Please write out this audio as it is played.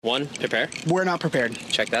1, prepare. We're not prepared.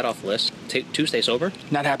 Check that off the list. 2, stay sober.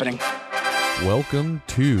 Not happening. Welcome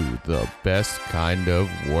to the best kind of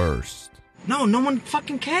worst. No one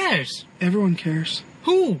fucking cares. Everyone cares.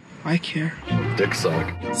 Who? I care. Dick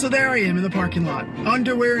suck. So there I am in the parking lot.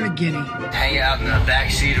 Underwear and a guinea. Hang out in the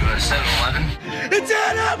backseat of a 7-Eleven. It's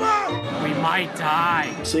animal! We might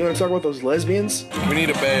die. So you want to talk about those lesbians? We need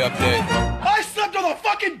a Bay update. I slept on the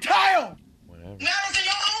fucking tile! Matters in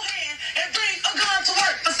your own hand and bring a gun to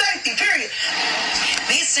work for safety, period.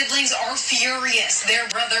 These siblings are furious. Their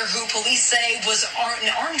brother, who police say was an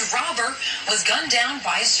armed robber, was gunned down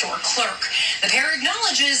by a store clerk. The pair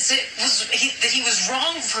acknowledges that he was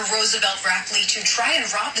wrong for Roosevelt Rapley to try and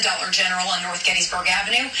rob the Dollar General on North Gettysburg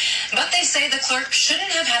Avenue, but they say the clerk shouldn't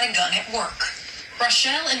have had a gun at work.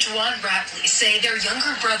 Rochelle and Juwan Rapley say their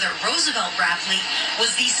younger brother, Roosevelt Rapley,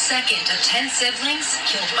 was the second of 10 siblings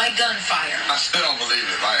killed by gunfire. I still don't believe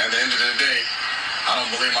it. Like, at the end of the day, I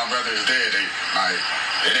don't believe my brother is dead.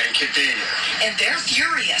 It ain't kicked in yet. And they're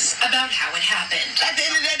furious about how it happened. At the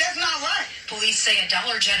end of the day, that's not right. Police say a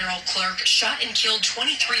Dollar General clerk shot and killed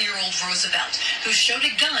 23-year-old Roosevelt, who showed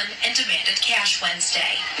a gun and demanded cash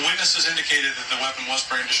Wednesday. Witnesses indicated that the weapon was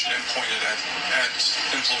brandished and pointed at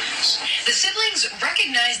employees. The siblings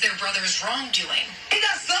recognize their brother's wrongdoing. He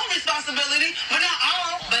got some responsibility, but not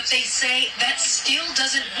all. But they say that still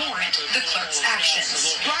doesn't warrant the clerk's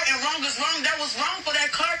actions. Right and wrong is wrong. That was wrong for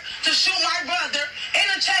that clerk to shoot my brother in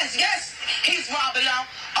the chest. Yes, he's robbing y'all.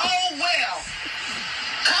 Oh, well.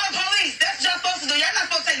 Call the police. That's what y'all supposed to do. Y'all not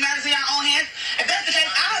supposed to take matters in your own hands. If that's the case,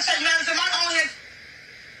 I don't take matters in my own hands.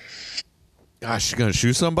 Gosh, she's gonna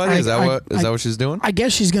shoot somebody? Is that what she's doing? I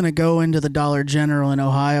guess she's going to go into the Dollar General in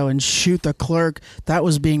Ohio and shoot the clerk that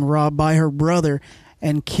was being robbed by her brother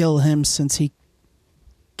and kill him since he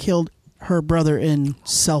killed her brother in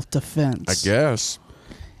self-defense. I guess.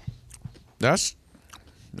 That's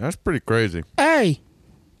pretty crazy. Hey!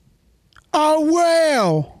 Oh,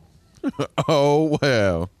 well! Oh,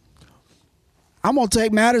 well. I'm going to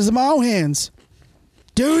take matters in my own hands.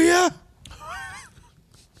 Do ya?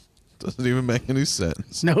 Doesn't even make any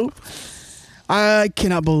sense. Nope. I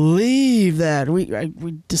cannot believe that. We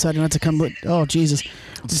decided not to come with... Oh, Jesus.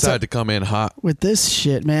 Decided to come in hot. With this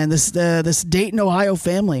shit, man. This Dayton, Ohio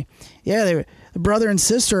family. Yeah, the brother and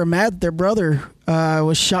sister are mad that their brother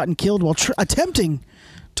was shot and killed while attempting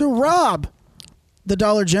to rob the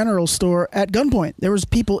Dollar General store at gunpoint. There was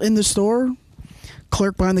people in the store.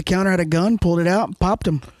 Clerk behind the counter had a gun, pulled it out, and popped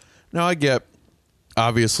him. Now, I get,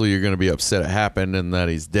 obviously, you're going to be upset it happened and that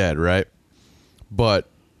he's dead, right? But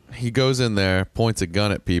he goes in there, points a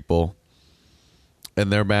gun at people,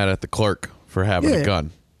 and they're mad at the clerk for having a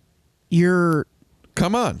gun.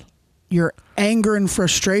 Come on. Your anger and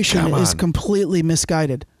frustration is completely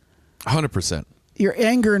misguided. 100%. Your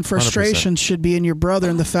anger and frustration 100%. should be in your brother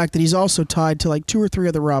and the fact that he's also tied to like 2 or 3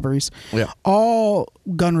 other robberies. Yeah. All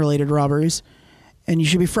gun-related robberies. And you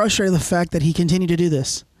should be frustrated with the fact that he continued to do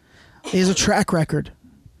this. He has a track record.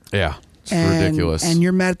 Yeah. It's ridiculous. And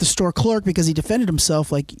you're mad at the store clerk because he defended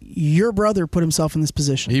himself like your brother put himself in this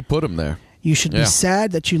position. He put him there. You should be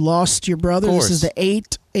sad that you lost your brother. This is the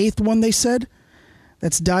eighth one, they said,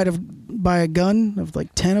 that's died by a gun, of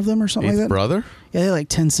like 10 of them or something like that. Brother? Yeah, they had like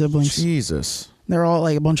 10 siblings. Jesus. They're all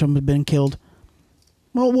like, a bunch of them have been killed.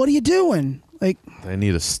 Well, what are you doing? Like, they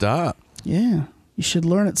need to stop. Yeah. You should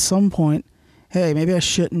learn at some point, hey, maybe I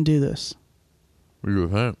shouldn't do this. What do you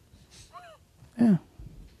think? Yeah. Let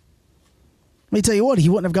me tell you what, he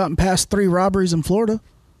wouldn't have gotten past 3 robberies in Florida.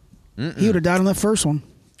 He would have died on that first one.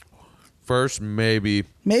 First, maybe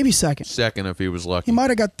second. Second, if he was lucky. He might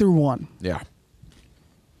have got through 1. Yeah.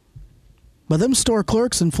 But them store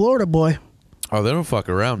clerks in Florida, boy. Oh, they don't fuck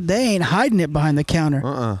around. They ain't hiding it behind the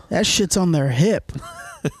counter. That shit's on their hip.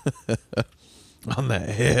 On that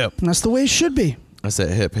hip. And that's the way it should be. That's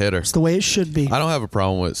that hip hitter. It's the way it should be. I don't have a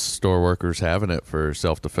problem with store workers having it for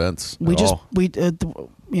self-defense.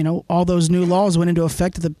 All those new laws went into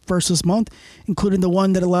effect at the first of this month, including the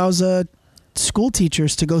one that allows school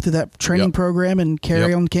teachers to go through that training program and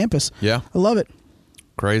carry on campus. Yeah. I love it.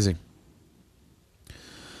 Crazy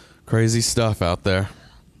stuff out there.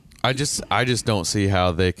 I just don't see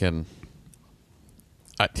how they can.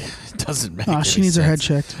 It doesn't make. Oh, she needs her head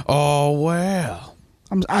checked. Oh well.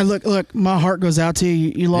 Look. My heart goes out to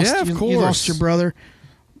you. You lost your brother.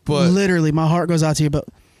 But literally, my heart goes out to you. But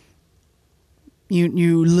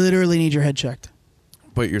you literally need your head checked.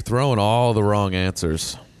 But you're throwing all the wrong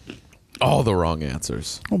answers. All the wrong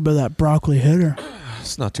answers. What about that broccoli hitter?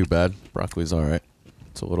 It's not too bad. Broccoli's all right.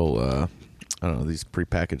 It's a little. I don't know, these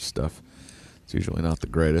prepackaged stuff. It's usually not the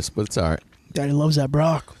greatest, but it's all right. Daddy loves that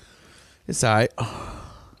brock. It's all right.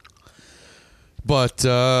 But,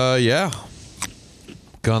 yeah.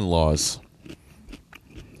 Gun laws.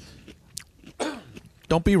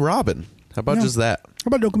 Don't be robbing. How about just that? How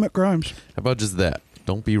about don't commit crimes? How about just that?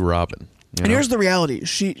 Don't be robbing. And here's the reality.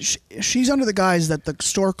 She's under the guise that the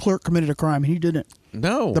store clerk committed a crime, and he didn't.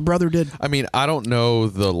 No. The brother did. I mean, I don't know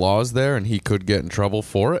the laws there, and he could get in trouble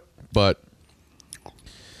for it, but...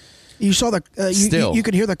 You saw the... Still. You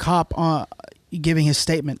could hear the cop giving his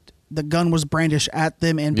statement. The gun was brandished at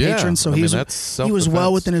them and patrons, so he was well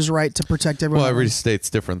self-defense. within his right to protect everyone. Well, every state's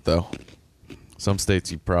different, though. Some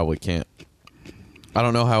states you probably can't. I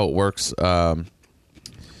don't know how it works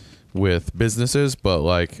with businesses, but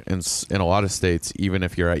like in a lot of states, even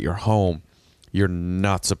if you're at your home, you're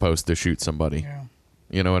not supposed to shoot somebody. Yeah.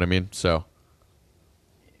 You know what I mean? So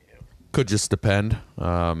could just depend.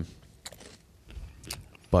 But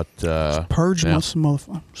purge, yeah.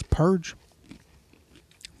 motherfucker. Just purge.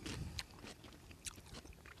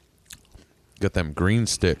 Got them green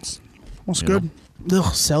sticks. What's good?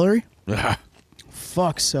 Ugh, celery? I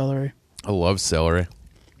Fuck celery. love celery.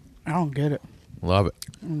 I don't get it. Love it.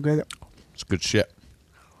 I don't get it. It's good shit.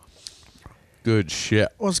 Good shit.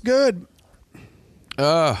 What's good?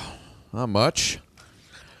 Not much.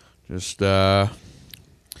 Just trying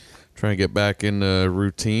to get back in the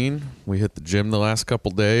routine. We hit the gym the last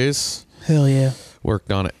couple days. Hell yeah.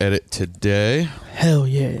 Worked on an edit today. Hell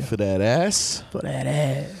yeah. For that ass. For that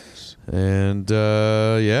ass. And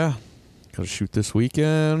yeah. Gotta shoot this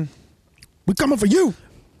weekend. We coming for you.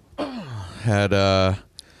 Had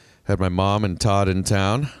my mom and Todd in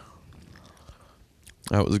town.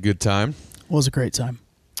 That was a good time. It was a great time.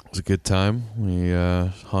 It was a good time. We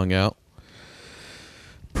hung out,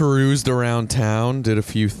 perused around town, did a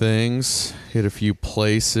few things, hit a few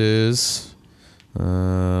places. We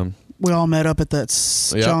all met up at that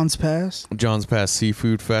John's Pass. John's Pass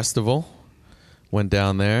Seafood Festival. Went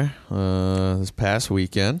down there this past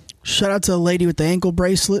weekend. Shout out to a lady with the ankle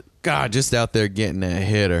bracelet. God, just out there getting that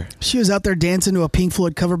hitter. She was out there dancing to a Pink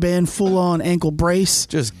Floyd cover band, full on ankle brace.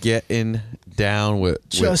 Just getting down with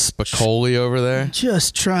Spicoli over there.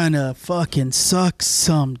 Just trying to fucking suck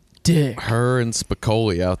some dick. Her and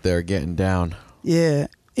Spicoli out there getting down. Yeah.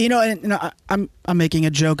 You know, and I'm making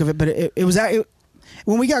a joke of it, but it was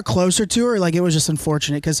when we got closer to her, like, it was just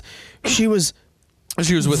unfortunate because she was with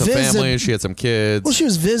a family. She had some kids. Well, she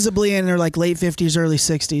was visibly in her like late 50s, early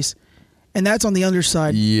 60s. And that's on the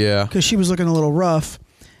underside. Yeah. Because she was looking a little rough.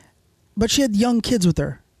 But she had young kids with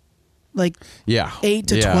her. Like 8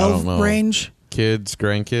 to 12 range. Kids,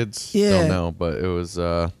 grandkids. Yeah. Don't know, but it was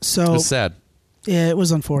it was sad. Yeah, it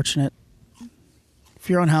was unfortunate. If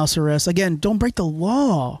you're on house arrest, again, don't break the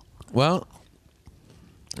law. Well,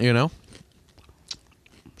 you know,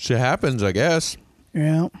 shit happens, I guess.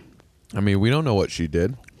 Yeah. I mean, we don't know what she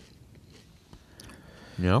did.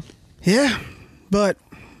 You know? Yeah, but,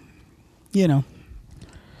 you know,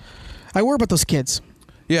 I worry about those kids.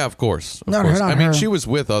 Yeah, of course. Not course. her, not I mean, her. she was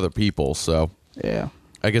with other people, so Yeah.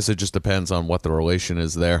 I guess it just depends on what the relation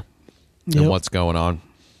is there Yep. and what's going on.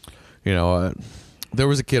 You know, there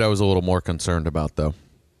was a kid I was a little more concerned about, though.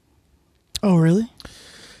 Oh, really?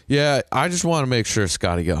 Yeah, I just want to make sure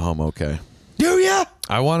Scotty got home okay. Do ya?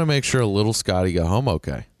 I want to make sure little Scotty got home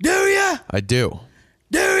okay. Do ya? I do.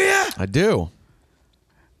 Do ya? I do.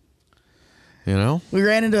 You know? We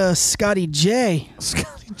ran into Scotty J.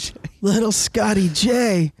 Scotty J. Little Scotty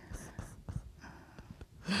J.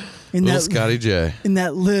 Little Scotty J. In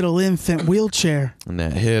that little infant wheelchair. And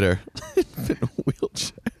that hitter. Infant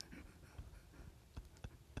wheelchair.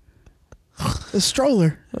 The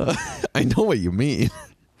stroller. I know what you mean.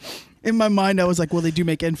 In my mind, I was like, well, they do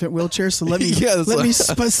make infant wheelchairs, so let me Yeah, that's let me like-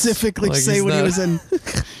 specifically like say he's what he not- was in.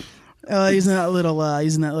 He's in that little.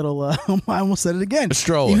 I almost said it again. A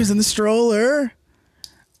stroller. He was in the stroller.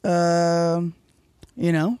 You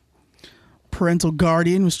know, parental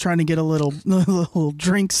guardian was trying to get a little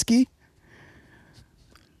drink ski.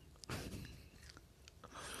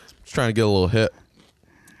 Just trying to get a little hit.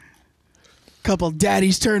 Couple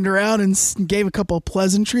daddies turned around and gave a couple of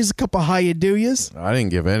pleasantries, a couple of how you do yas. I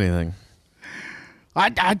didn't give anything. I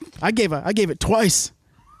gave it twice.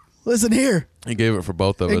 Listen here. He gave it for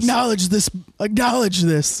both of us. Acknowledge this. Acknowledge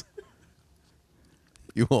this.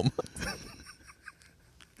 You won't.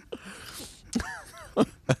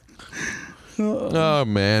 Oh,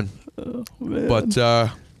 man. But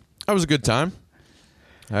that was a good time.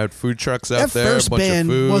 I had food trucks out That there, a first bunch band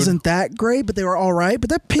of food. wasn't that great, but they were all right.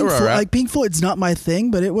 But that Pink were Floyd, all right. like Pink Floyd's not my thing,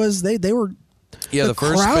 but it was they were. Yeah, the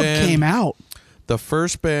first crowd band came out. The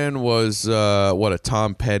first band was a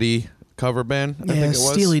Tom Petty cover band. I think it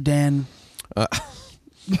was. Steely Dan.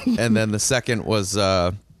 And then the second was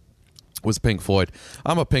was Pink Floyd.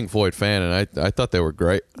 I'm a Pink Floyd fan, and I thought they were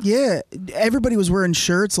great. Yeah, everybody was wearing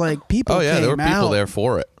shirts. Like people. Oh yeah, there were people out. there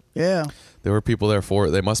for it. Yeah, there were people there for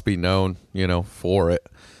it. They must be known, for it.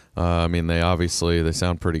 I mean, they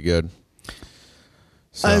sound pretty good.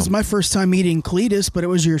 So. It was my first time meeting Cletus, but it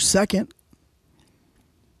was your second.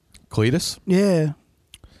 Cletus? Yeah.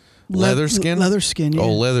 Leatherskin? Leatherskin, yeah. Oh,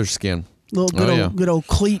 Leatherskin. Good old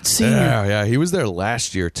Cleet Senior. Yeah. He was there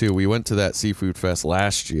last year, too. We went to that Seafood Fest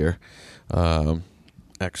last year.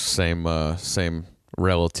 Actually, same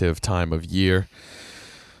relative time of year.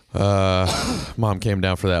 Mom came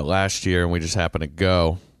down for that last year, and we just happened to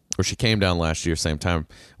go. Or she came down last year, same time.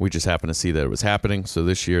 We just happened to see that it was happening. So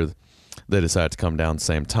this year, they decided to come down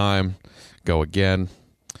same time, go again.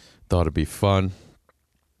 Thought it'd be fun.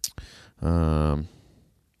 Uncle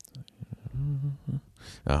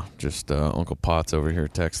Potts over here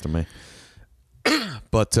texting me.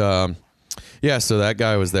 But yeah, so that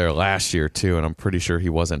guy was there last year too, and I'm pretty sure he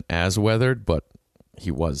wasn't as weathered, but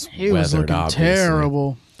he was weathered. Was looking obviously.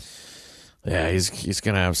 terrible. Yeah, he's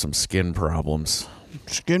gonna have some skin problems.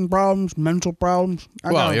 Skin problems, mental problems.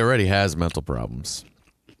 He already has mental problems.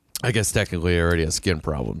 I guess technically he already has skin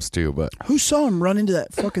problems too, but who saw him run into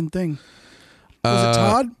that fucking thing? Was it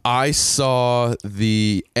Todd? I saw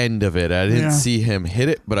the end of it. I didn't see him hit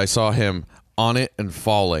it, but I saw him on it and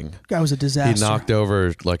falling. Guy was a disaster. He knocked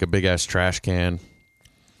over like a big ass trash can.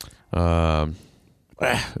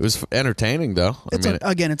 It was entertaining though.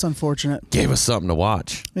 It's unfortunate. Gave us something to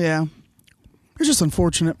watch. Yeah, it's just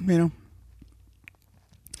unfortunate,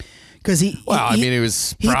 because he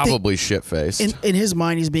was probably shit faced. In his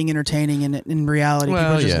mind, he's being entertaining, and in reality, people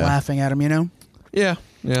are just laughing at him. Yeah.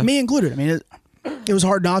 Me included. It was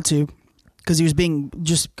hard not to, because he was being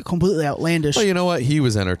just completely outlandish. Well, you know what? He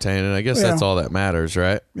was entertaining. I guess that's all that matters,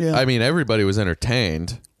 right? Yeah. I mean, everybody was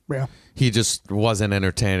entertained. Yeah. He just wasn't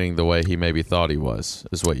entertaining the way he maybe thought he was,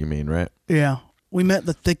 is what you mean, right? Yeah. We met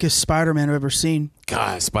the thickest Spider-Man I've ever seen.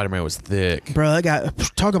 God, Spider-Man was thick. Bro, that guy,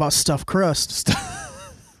 talk about stuffed crust.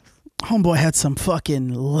 Homeboy had some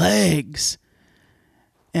fucking legs.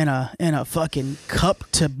 And a fucking cup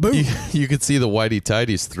to boot. You could see the whitey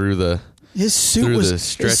tighties through the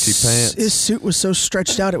stretchy pants. His suit was so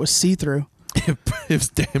stretched out it was see-through. It was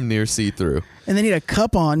damn near see-through. And then he had a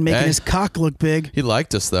cup on, making his cock look big. He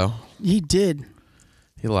liked us though. He did.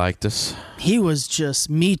 He liked us. He was just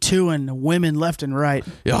Me Tooing women left and right.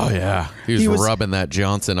 Oh yeah, he was rubbing that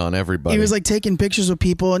Johnson on everybody. He was like taking pictures with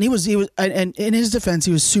people, and he was, and in his defense,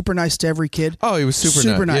 he was super nice to every kid. Oh, he was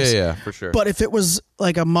super nice. Yeah, for sure. But if it was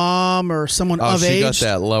like a mom or someone of age, she got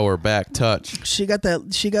that lower back touch. She got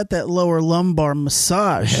that lower lumbar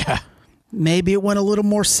massage. Yeah. Maybe it went a little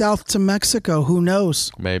more south to Mexico. Who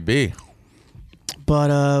knows? Maybe.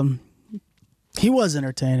 But he was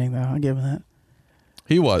entertaining, though. I'll give him that.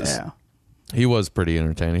 He was. Yeah. He was pretty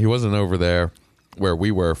entertaining. He wasn't over there where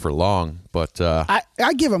we were for long, but I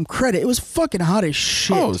give him credit. It was fucking hot as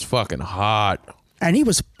shit. Oh, it was fucking hot. And he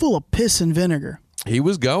was full of piss and vinegar. He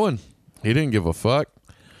was going. He didn't give a fuck.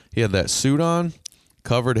 He had that suit on,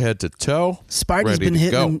 covered head to toe. Spidey's been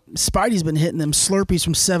hitting them Slurpees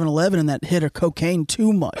from 7-Eleven, and that hit of cocaine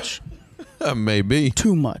too much. Maybe.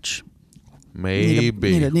 Too much.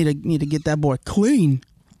 Maybe. Need to get that boy clean.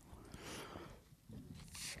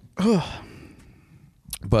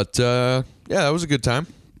 But yeah, that was a good time.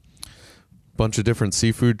 Bunch of different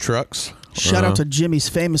seafood trucks. Shout out to Jimmy's,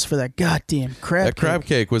 famous for that goddamn crab cake. That crab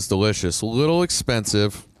cake was delicious. A little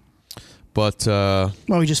expensive, but well,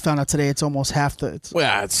 we just found out today it's almost half the. It's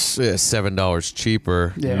 $7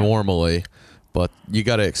 cheaper normally, but you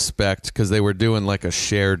got to expect, because they were doing like a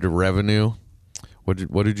shared revenue. What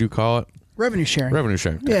did you call it? Revenue sharing. Revenue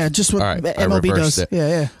sharing. Yeah, just what MLB does. It.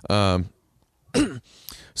 Yeah.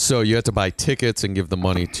 So you have to buy tickets and give the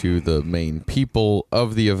money to the main people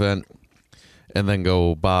of the event, and then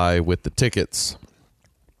go buy with the tickets.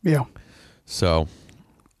 Yeah. So,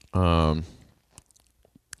 it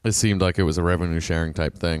seemed like it was a revenue sharing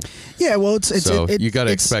type thing. Yeah, well, you got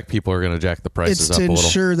to expect people are going to jack the prices up a little. It's to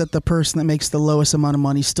ensure that the person that makes the lowest amount of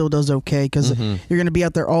money still does okay, because you're going to be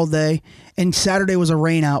out there all day. And Saturday was a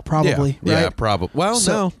rain out, probably. Yeah, right? Yeah, probably. Well,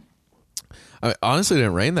 no. I honestly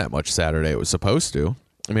didn't rain that much Saturday. It was supposed to.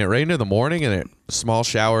 I mean, it rained in the morning and a small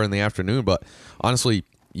shower in the afternoon, but honestly,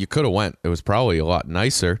 you could have went. It was probably a lot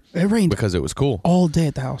nicer. It rained because it was cool all day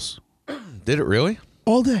at the house. Did it really?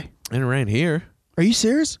 All day. It didn't rain here. Are you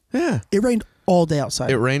serious? Yeah. It rained all day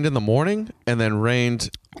outside. It rained in the morning and then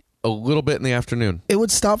rained a little bit in the afternoon. It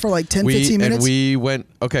would stop for like 10, 15 minutes. And we went.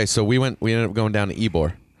 Okay, so we ended up going down to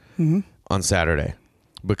Ybor on Saturday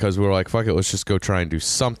because we were like, fuck it, let's just go try and do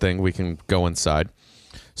something. We can go inside.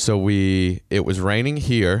 So it was raining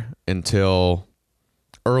here until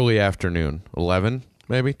early afternoon, 11,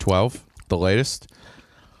 maybe 12, the latest.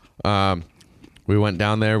 We went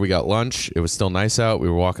down there. We got lunch. It was still nice out. We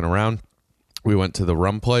were walking around. We went to the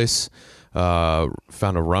rum place, found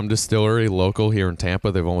a rum distillery local here in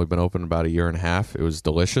Tampa. They've only been open about a year and a half. It was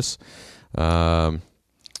delicious. And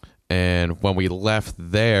when we left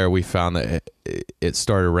there, we found that it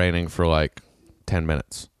started raining for like 10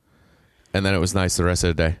 minutes. And then it was nice the rest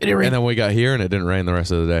of the day. And then we got here and it didn't rain the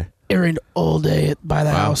rest of the day. It rained all day by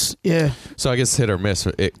the house. Yeah. So I guess hit or miss.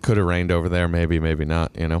 It could have rained over there. Maybe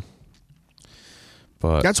not, you know.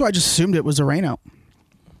 But that's why I just assumed it was a rain out.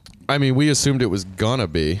 I mean, we assumed it was gonna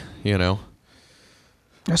be, you know.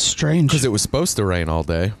 That's strange. Because it was supposed to rain all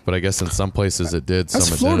day, but I guess in some places it did. That's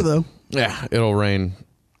some Florida, it didn't. though. Yeah, it'll rain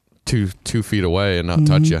 2 feet away and not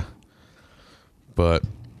touch you. But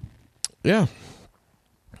yeah,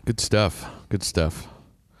 good stuff. Good stuff.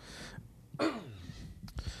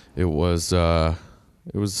 It was an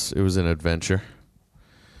adventure.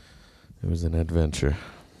 It was an adventure.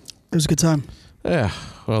 It was a good time. Yeah.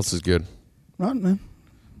 What else is good? Not, man.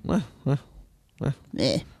 The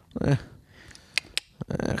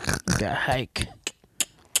hike.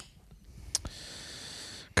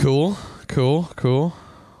 Cool.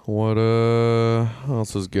 What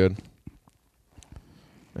else is good?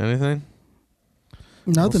 Anything?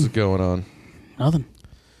 Nothing. What's going on? Nothing.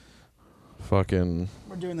 Fucking.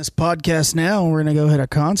 We're doing this podcast now. We're gonna go hit a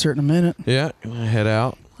concert in a minute. Yeah, gonna head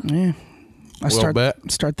out. Yeah. I start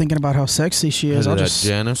thinking about how sexy she is. I'll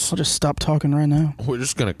just stop talking right now. We're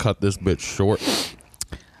just gonna cut this bitch short.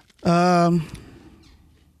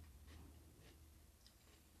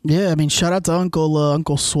 Yeah, I mean, shout out to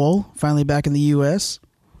Uncle Swole, finally back in the U.S.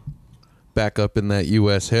 Back up in that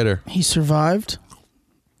U.S. hitter. He survived.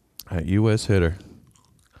 That U.S. hitter.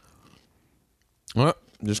 Well,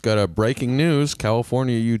 just got a breaking news.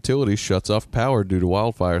 California utility shuts off power due to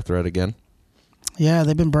wildfire threat again. Yeah,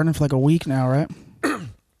 they've been burning for like a week now, right?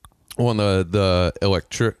 Well, the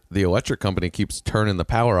electric company keeps turning the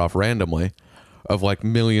power off randomly of like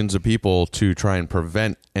millions of people to try and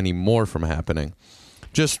prevent any more from happening.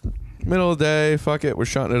 Just middle of the day, fuck it, we're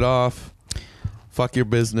shutting it off. Fuck your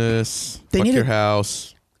business. Fuck your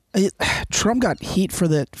house. Trump got heat for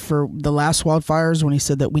the last wildfires when he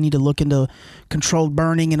said that we need to look into controlled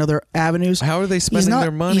burning and other avenues. How are they spending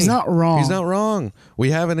their money? He's not wrong. He's not wrong.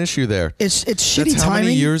 We have an issue there. It's shitty That's timing. How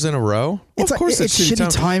many years in a row? Of course, it's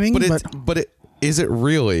shitty timing. But is it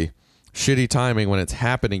really shitty timing when it's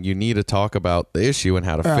happening? You need to talk about the issue and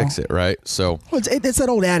how to fix it, right? So it's that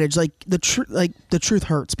old adage, like the truth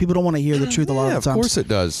hurts. People don't want to hear the truth a lot of the times. Of course it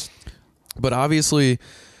does. But obviously,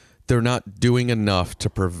 they're not doing enough to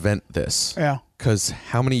prevent this. Yeah. Because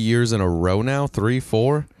how many years in a row now? 3,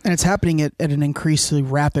 4? And it's happening at an increasingly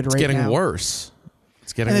rapid rate. It's getting now. worse.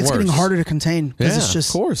 It's getting and it's worse. getting harder to contain because it's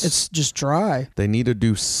just, of course. It's just dry. They need to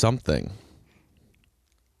do something.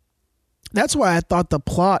 That's why I thought the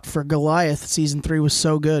plot for Goliath season 3 was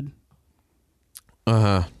so good.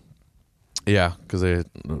 Yeah, because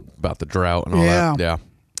about the drought and all that.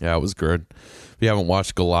 Yeah, it was good. If you haven't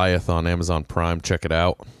watched Goliath on Amazon Prime, check it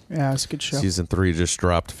out. Yeah, it's a good show. Season 3 just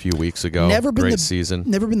dropped a few weeks ago. Great season.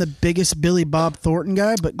 Never been the biggest Billy Bob Thornton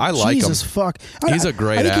guy, but I like Jesus him. Fuck. He's a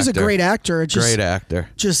great actor. I think he's a great actor. Great actor.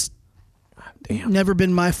 Just damn. Never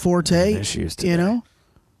been my forte. You know?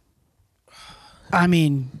 I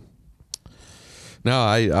mean... No,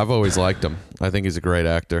 I've always liked him. I think he's a great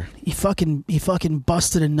actor. He fucking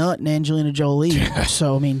busted a nut in Angelina Jolie.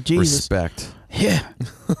 So, I mean, Jesus. Respect. Yeah.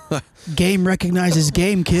 Game recognizes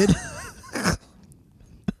game, kid.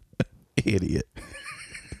 Idiot.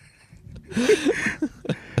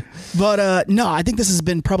 But no, I think this has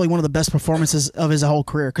been probably one of the best performances of his whole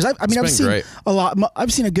career. Because I've seen great. a lot.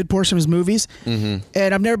 I've seen a good portion of his movies, and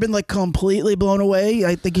I've never been like completely blown away.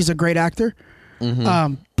 I think he's a great actor.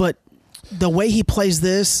 But the way he plays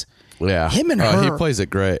this, him and her, he plays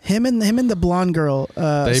it great. Him and the blonde girl,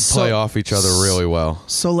 they play off each other really well.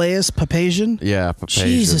 Soleus Papazian, Papazian.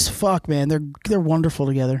 Jesus fuck, man, they're wonderful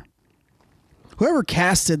together. Whoever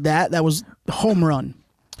casted that was home run.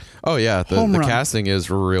 Oh yeah, the casting is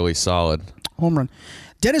really solid. Home run.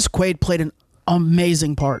 Dennis Quaid played an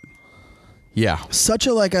amazing part. Yeah, such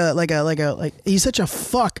a he's such a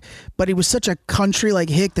fuck, but he was such a country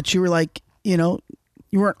hick that you were like, you know,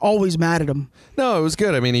 you weren't always mad at him. No, it was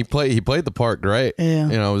good. I mean, he played the part great. Yeah,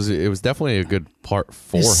 you know, it was definitely a good part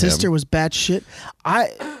for him. His sister was bad shit.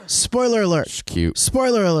 Spoiler alert. She's cute.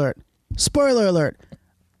 Spoiler alert. Spoiler alert.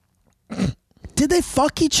 Did they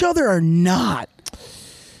fuck each other or not?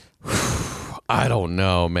 I don't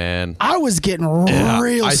know, man. I was getting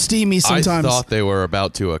real steamy sometimes. I thought they were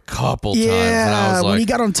about to a couple times. And I was like, when he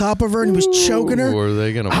got on top of her and he was choking her. Were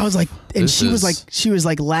they gonna? I was like, and she was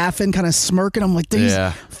like laughing, kind of smirking. I'm like,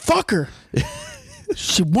 fuck her.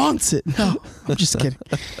 She wants it. No, I'm just kidding.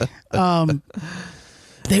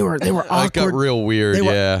 They were awkward. It got real weird.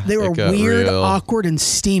 They were weird, awkward, and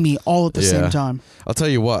steamy all at the same time. I'll tell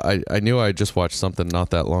you what. I knew I just watched something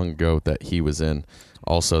not that long ago that he was in.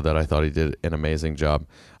 Also, that I thought he did an amazing job.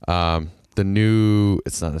 The new,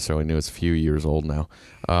 it's not necessarily new, it's a few years old now.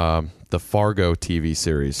 The Fargo TV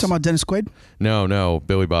series. Talking about Dennis Quaid? No,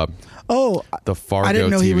 Billy Bob. Oh, the Fargo I didn't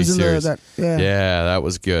know TV he was series. in that. Yeah, that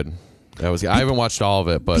was good. I haven't watched all of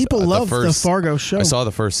it, but people love the Fargo show. I saw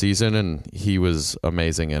the first season, and he was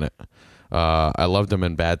amazing in it. I loved him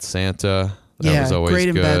in Bad Santa. That was always great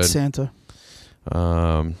in good. Bad Santa.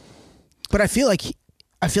 But I feel like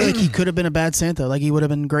he could have been a bad Santa. Like he would have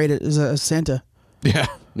been great as a Santa.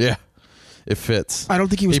 Yeah. It fits. I don't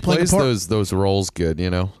think he was playing plays a part. those roles good, you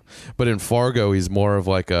know. But in Fargo, he's more of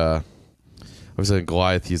like I was in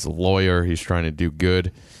Goliath. He's a lawyer. He's trying to do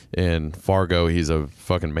good. In Fargo, he's a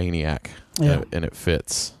fucking maniac. Yeah. And it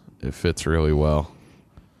fits. It fits really well.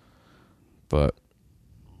 But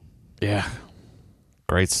yeah,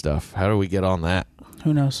 great stuff. How do we get on that?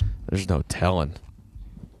 Who knows? There's no telling.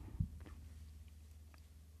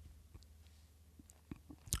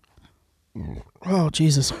 Oh,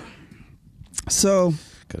 Jesus. So,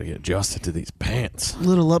 gotta get adjusted to these pants.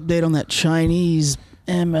 Little update on that Chinese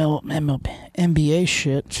NBA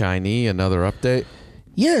shit. Chinese, another update?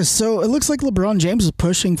 Yeah, so it looks like LeBron James is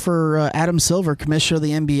pushing for Adam Silver, commissioner of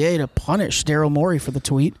the NBA, to punish Daryl Morey for the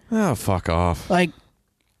tweet. Oh, fuck off. Like,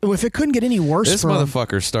 if it couldn't get any worse this for him.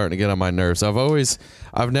 motherfucker's starting to get on my nerves.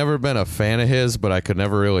 I've never been a fan of his, but I could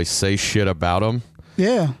never really say shit about him.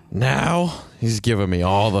 Yeah. Now he's giving me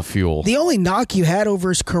all the fuel. The only knock you had over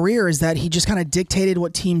his career is that he just kind of dictated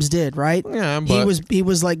what teams did, right? Yeah, but he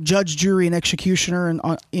was like judge, jury, and executioner, and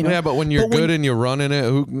you know. Yeah, but when you're good and you're running it,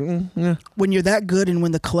 when you're that good, and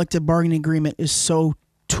when the collective bargaining agreement is so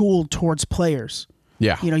tooled towards players,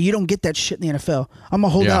 yeah, you know, you don't get that shit in the NFL. I'm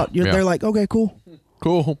gonna hold out. They're like, okay, cool,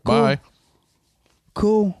 bye,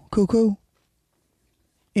 cool.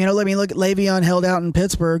 You know, let me look at Le'Veon held out in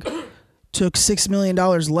Pittsburgh. Took $6 million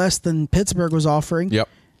less than Pittsburgh was offering. Yep.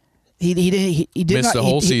 He did missed the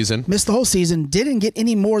whole season. Missed the whole season. Didn't get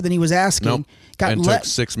any more than he was asking. Nope. Took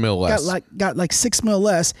 $6 million less. Got like $6 million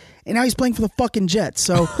less, and now he's playing for the fucking Jets.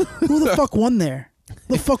 So who the fuck won there?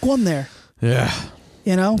 Who the fuck won there? Yeah.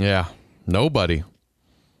 You know. Yeah. Nobody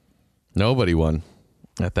won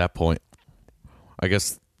at that point. I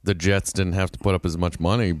guess the Jets didn't have to put up as much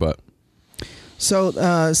money, but. So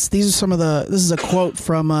these are some of the. This is a quote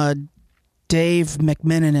from Dave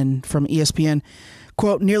McMenamin from ESPN.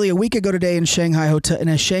 Quote, nearly a week ago today in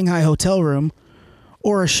a Shanghai hotel room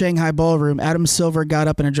or a Shanghai ballroom, Adam Silver got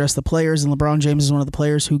up and addressed the players, and LeBron James is one of the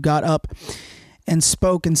players who got up and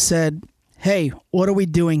spoke and said, hey, what are we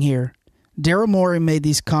doing here? Daryl Morey made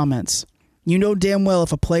these comments. You know damn well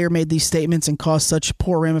if a player made these statements and caused such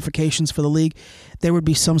poor ramifications for the league, there would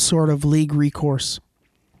be some sort of league recourse.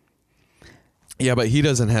 Yeah, but he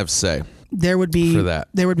doesn't have say. There would be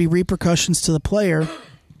repercussions to the player.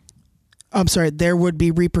 I'm sorry, there would be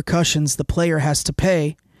repercussions the player has to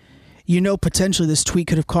pay. You know, potentially this tweet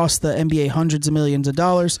could have cost the NBA hundreds of millions of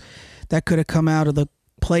dollars. That could have come out of the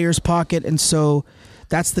player's pocket, and so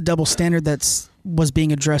that's the double standard was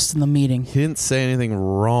being addressed in the meeting. He didn't say anything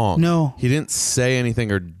wrong. No. He didn't say anything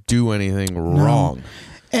or do anything wrong.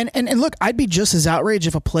 And look, I'd be just as outraged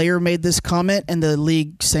if a player made this comment and the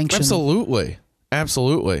league sanctioned.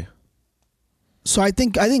 Absolutely. So I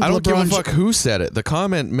think I don't give a LeBron fuck who said it. The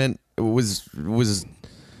comment was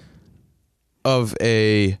of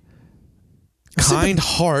a kind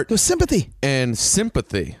heart. It was sympathy. And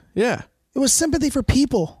sympathy. Yeah. It was sympathy for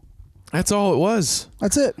people. That's all it was.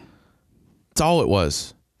 That's it. That's all it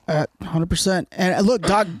was. 100%. And look,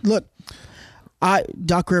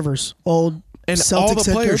 Doc Rivers, old and Celtics all the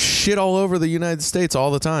head players coach. shit all over the United States all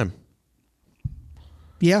the time.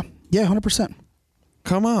 Yeah, 100%.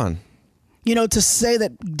 Come on. You know, to say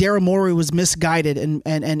that Daryl Morey was misguided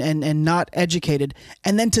and not educated,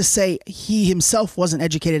 and then to say he himself wasn't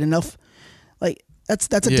educated enough, like that's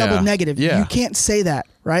a double negative. Yeah. You can't say that,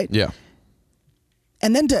 right? Yeah.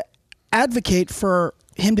 And then to advocate for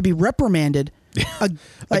him to be reprimanded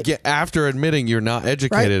after admitting you're not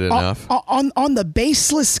educated enough on the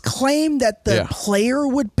baseless claim that the player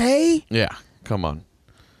would pay. Yeah, come on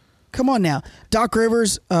now. Doc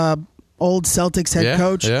Rivers, old Celtics head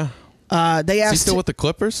coach. Yeah. They Is asked. he still with the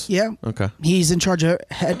Clippers? Yeah. Okay. He's in charge of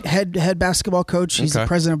head basketball coach. He's the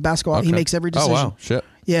president of basketball. Okay. He makes every decision. Oh wow, shit.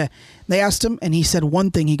 Yeah. They asked him, and he said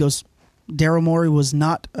one thing. He goes, "Daryl Morey was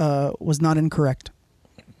not incorrect."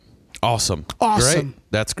 Awesome. Awesome. Great.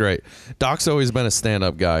 That's great. Doc's always been a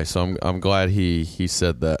stand-up guy, so I'm glad he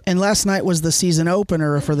said that. And last night was the season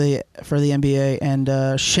opener for the NBA, and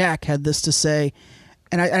Shaq had this to say,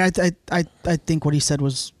 and I think what he said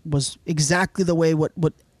was exactly the way what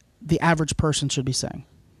the average person should be saying.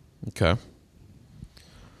 Okay.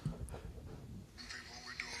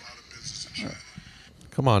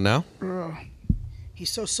 Come on now. He's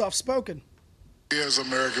so soft-spoken. As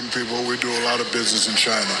American people, we do a lot of business in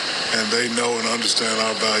China, and they know and understand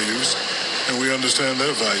our values, and we understand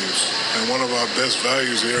their values. And one of our best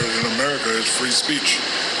values here in America is free speech.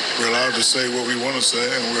 We're allowed to say what we want to say,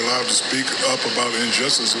 and we're allowed to speak up about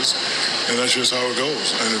injustices, and that's just how it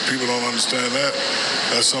goes. And if people don't understand that,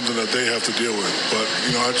 that's something that they have to deal with. But,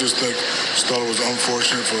 I just thought it was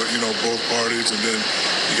unfortunate for, both parties, and then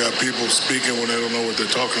you got people speaking when they don't know what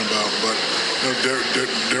they're talking about. But,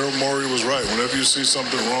 Daryl Morey was right. Whenever you see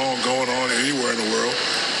something wrong going on anywhere in the world,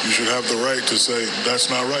 you should have the right to say,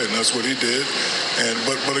 that's not right, and that's what he did.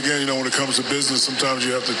 But again, when it comes to business, sometimes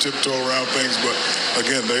you have to tiptoe around things. But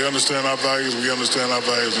again, they understand our values. We understand our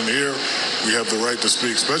values. And here, we have the right to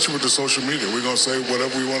speak, especially with the social media. We're going to say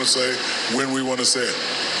whatever we want to say, when we want to say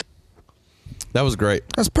it. That was great.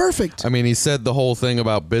 That's perfect. I mean, he said the whole thing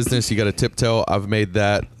about business. You got to tiptoe. I've made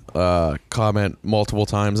that comment multiple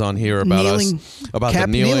times on here about Kneeling. about Cap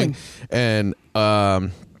the kneeling. kneeling.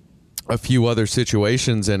 And a few other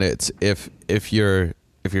situations. And it's if you're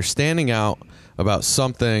standing out about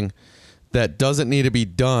something that doesn't need to be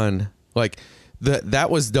done, like that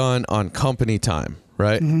was done on company time,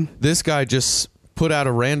 right? Mm-hmm. This guy just put out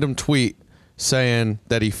a random tweet saying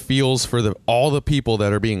that he feels for all the people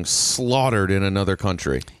that are being slaughtered in another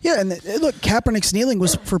country. Yeah, and look, Kaepernick's kneeling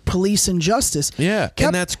was for police and justice. Yeah,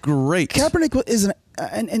 and that's great. Kaepernick is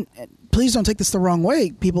and please don't take this the wrong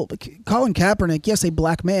way, people. Colin Kaepernick, yes, a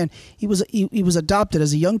black man. He was adopted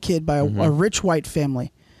as a young kid by a rich white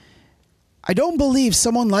family. I don't believe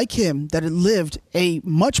someone like him that had lived a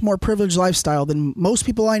much more privileged lifestyle than most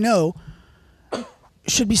people I know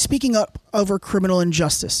should be speaking up over criminal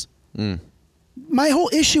injustice. Mm. My whole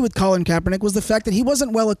issue with Colin Kaepernick was the fact that he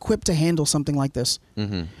wasn't well equipped to handle something like this.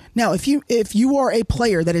 Mm-hmm. Now, if you are a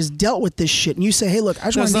player that has dealt with this shit and you say, hey, look, I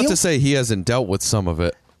just want to That's not to say he hasn't dealt with some of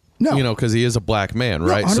it. No. Because he is a black man,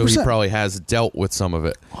 right? No, so he probably has dealt with some of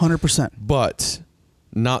it. 100%. But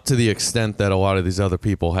not to the extent that a lot of these other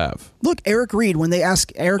people have. Look, Eric Reed, when they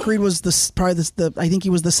asked, Eric Reed was I think he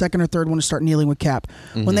was the second or third one to start kneeling with Cap.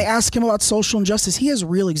 Mm-hmm. When they asked him about social injustice, he has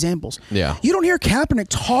real examples. Yeah. You don't hear Kaepernick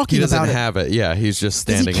talking about it. He doesn't have it. Yeah, he's just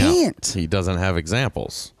standing he can't. out. He doesn't have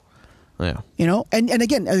examples. Yeah. And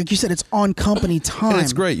again, like you said, it's on company time. And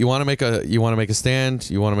it's great. You want to make a stand,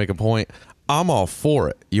 you want to make a point. I'm all for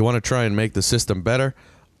it. You want to try and make the system better?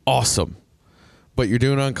 Awesome. But you're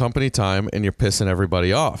doing it on company time and you're pissing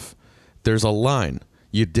everybody off. There's a line.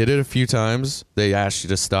 You did it a few times. They asked you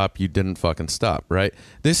to stop. You didn't fucking stop, right?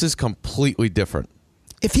 This is completely different.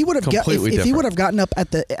 If he would have if he would have gotten up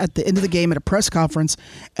at the end of the game at a press conference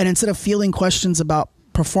and instead of fielding questions about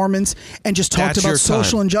performance and just talked about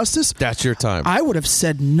social injustice, that's your time. I would have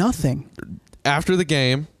said nothing. After the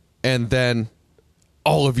game and then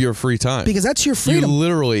all of your free time. Because that's your freedom. You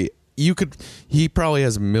literally... he probably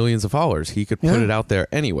has millions of followers. He could put it out there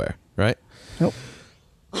anywhere, right? Nope.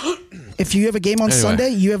 If you have a game on Sunday,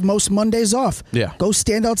 you have most Mondays off. Yeah. Go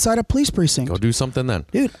stand outside a police precinct. Go do something then.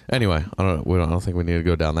 Dude. Anyway, I don't think we need to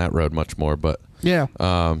go down that road much more, but yeah.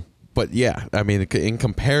 But yeah, I mean, in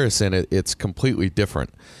comparison, it's completely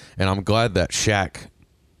different. And I'm glad that Shaq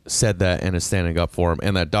said that and is standing up for him,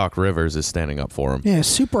 and that Doc Rivers is standing up for him. Yeah,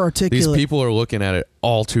 super articulate. These people are looking at it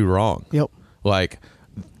all too wrong. Yep. Like...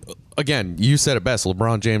 Again, you said it best.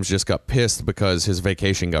 LeBron James just got pissed because his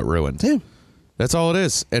vacation got ruined. Yeah. That's all it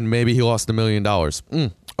is. And maybe he lost $1 million.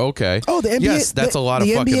 Okay. Oh, the NBA. Yes, that's a lot of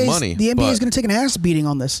fucking money. The NBA is going to take an ass beating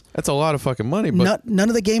on this. That's a lot of fucking money. But none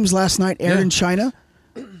of the games last night aired in China.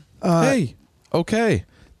 Hey, okay.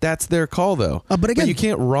 That's their call, though. But again, you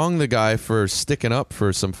can't wrong the guy for sticking up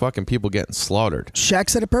for some fucking people getting slaughtered. Shaq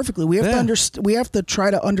said it perfectly. We have to we have to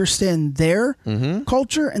try to understand their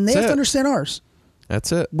culture, and they have to understand ours.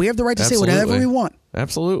 That's it. We have the right to say whatever we want.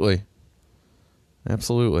 Absolutely.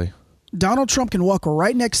 Donald Trump can walk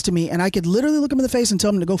right next to me, and I could literally look him in the face and tell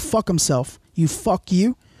him to go fuck himself. You fuck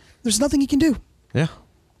you. There's nothing he can do. Yeah.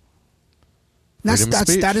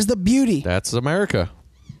 That is the beauty. That's America.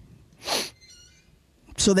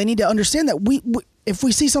 So they need to understand that if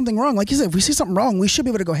we see something wrong, like you said, if we see something wrong, we should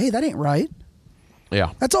be able to go, hey, that ain't right.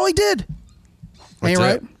 Yeah. That's all he did. Ain't That's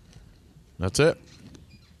right. it. That's it.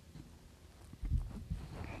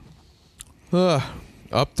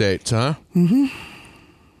 Updates, huh? Mm-hmm.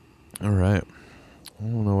 All right. I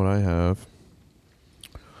don't know what I have.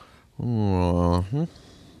 Oh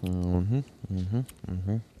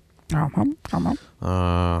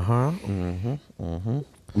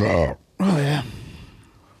yeah. A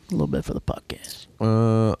little bit for the podcast.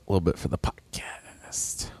 A little bit for the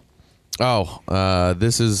podcast. Oh,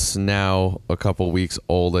 this is now a couple weeks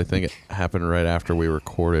old. I think it happened right after we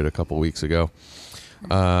recorded a couple weeks ago.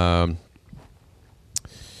 Want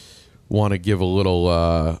to give a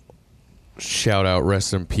little shout out,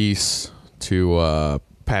 rest in peace to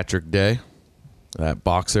Patrick Day, that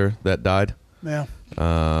boxer that died. Yeah.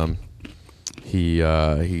 He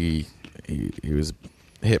was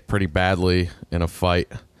hit pretty badly in a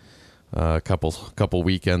fight a couple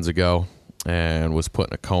weekends ago and was put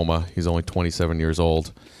in a coma. He's only 27 years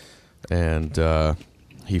old, and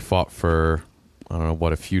he fought for, I don't know,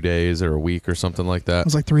 what, a few days or a week or something like that. It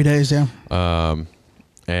was like 3 days, yeah.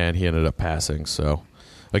 And he ended up passing. So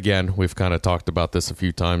again, we've kind of talked about this a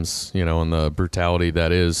few times, you know, and the brutality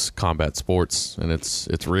that is combat sports, and it's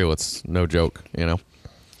real. It's no joke, you know.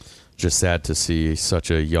 Just sad to see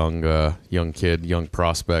such a young kid, young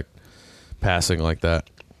prospect passing like that.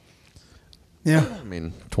 Yeah. I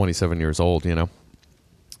mean, 27 years old, you know.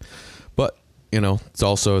 But, you know,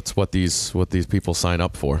 it's what these people sign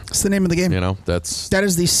up for. It's the name of the game. You know, that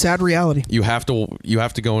is the sad reality. You have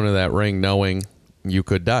to go into that ring knowing you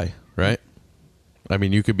could die, right? I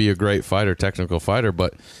mean, you could be a great fighter, technical fighter,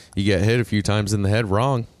 but you get hit a few times in the head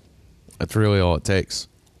wrong. That's really all it takes,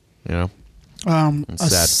 you know. A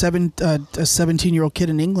 17-year-old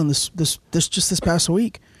kid in England this past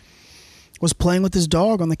week was playing with his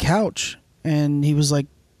dog on the couch, and he was like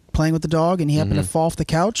playing with the dog, and he happened to fall off the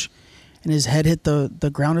couch, and his head hit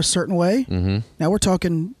the ground a certain way. Mm-hmm. Now we're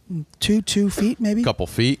talking 2 feet, maybe. Couple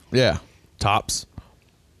feet, yeah, tops.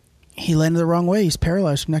 He landed the wrong way. He's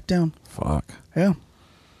paralyzed from neck down. Fuck. Yeah.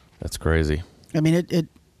 That's crazy. I mean, it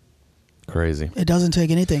crazy. It doesn't take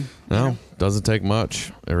anything. No, doesn't take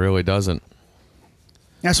much. It really doesn't.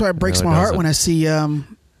 That's why it breaks my heart when I see, not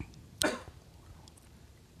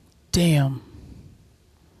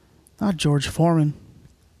George Foreman.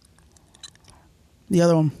 The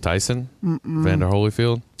other one. Tyson? Vander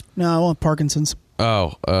Holyfield? No, I want Parkinson's.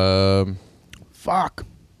 Oh, fuck.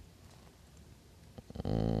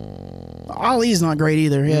 Ali's not great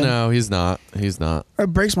either. Yeah. No, he's not. He's not. It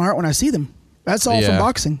breaks my heart when I see them. That's all from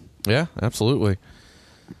boxing. Yeah, absolutely.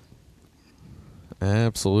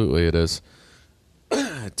 Absolutely, it is.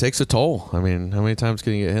 It takes a toll. I mean, how many times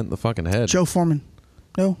can you get hit in the fucking head? Joe Foreman.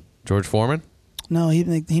 No. George Foreman? No, he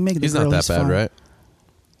make the He's not that bad, right?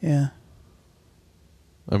 Yeah.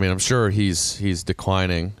 I mean, I'm sure he's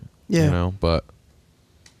declining. Yeah. You know, but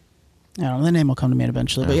I don't know, the name will come to me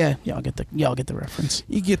eventually. But y'all get the reference.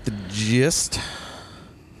 You get the gist.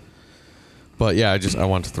 But yeah, I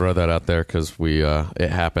want to throw that out there because it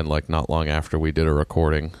happened like not long after we did a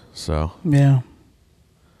recording, so yeah,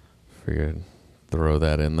 figured throw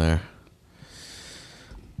that in there.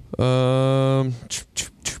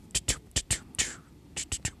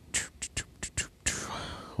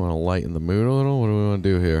 Want to lighten the mood a little? What do we want to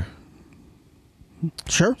do here?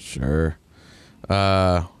 Sure.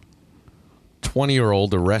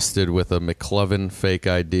 20-year-old arrested with a McLovin fake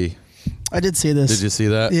ID. I did see this. Did you see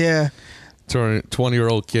that? Yeah.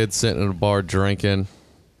 20-year-old kid sitting in a bar drinking.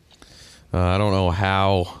 I don't know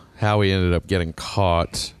how he ended up getting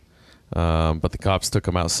caught, but the cops took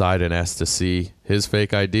him outside and asked to see his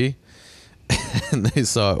fake ID, and they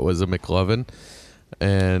saw it was a McLovin,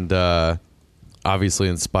 and obviously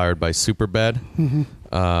inspired by Superbad.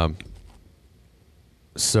 Mm-hmm.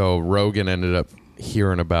 So Rogan ended up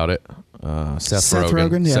hearing about it. Seth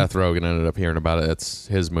Rogen. Yeah. Seth Rogen ended up hearing about it. It's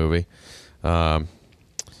his movie.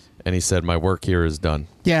 And he said, "My work here is done."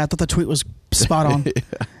 Yeah, I thought the tweet was spot on. Yeah.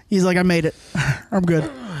 He's like, "I made it. I'm good."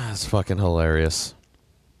 That's fucking hilarious.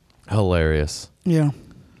 Hilarious. Yeah.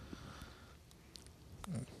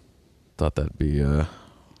 Thought that'd be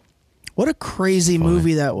what a crazy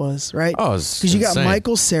movie that was, right? Oh, because you got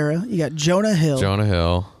Michael Cera, you got Jonah Hill.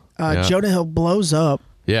 Yeah. Jonah Hill blows up.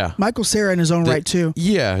 Yeah. Michael Cera in his own right too.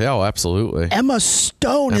 Yeah. Oh, absolutely. Emma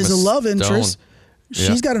Stone is a love interest. Yeah.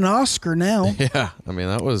 She's got an Oscar now. Yeah. I mean,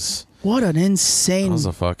 that was... What an insane...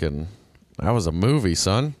 That was a movie,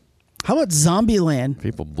 son. How about Zombieland?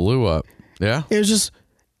 People blew up. Yeah. It was just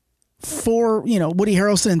 4, Woody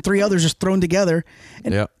Harrelson and 3 others just thrown together.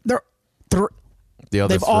 And they're The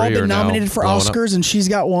other They've all three are been now nominated for blowing up. Oscars, and she's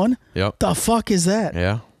got one. Yep. The fuck is that?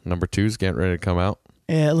 Yeah. Number 2's getting ready to come out.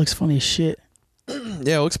 Yeah, it looks funny as shit.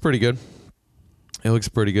 Yeah, it looks pretty good. It looks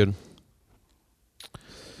pretty good.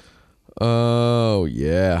 Oh,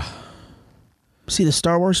 yeah. See the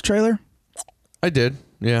Star Wars trailer? I did.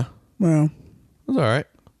 Yeah. Well, It was all right.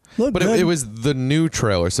 look But good. it was the new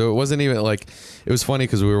trailer, so it wasn't even like... It was funny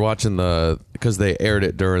because we were watching because they aired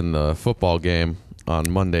it during the football game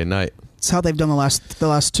on Monday night. It's how they've done the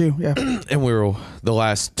last two. Yeah, And we were... The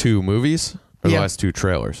last two movies? Or the Yeah. last two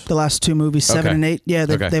trailers? the last two movies, 7 Okay. and 8. Yeah,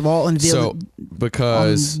 Okay. they've all unveiled So,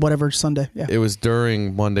 because... on whatever Sunday. Yeah, It was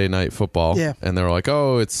during Monday Night Football. Yeah. And they were like,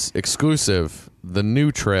 oh, it's exclusive, the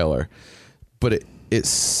new trailer. But it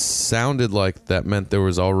sounded like that meant there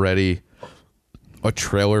was already a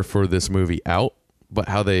trailer for this movie out. But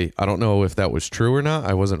I don't know if that was true or not.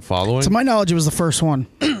 I wasn't following. to my knowledge, it was the first one.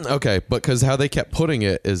 Okay, but because how they kept putting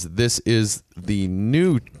it is this is the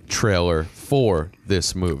new trailer for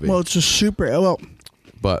this movie. Well, it's just super. Well,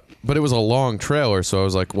 But it was a long trailer, so I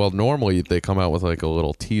was like, well, normally they come out with like a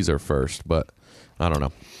little teaser first, but I don't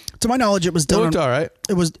know. to my knowledge, it was It done. looked all right.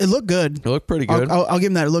 It looked good. It looked pretty good. I'll give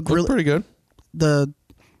him that. It looked Looked really pretty good. the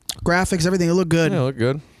graphics, everything. It looked good. Yeah, it looked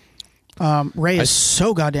good. Ray is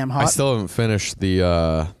so goddamn hot. I still haven't finished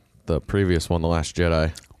the previous one, The Last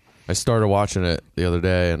Jedi. I started watching it the other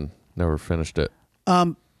day and never finished it.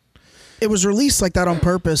 It was released like that on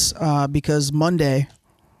purpose because Monday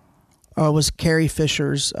was Carrie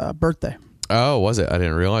Fisher's birthday. Oh, was it? I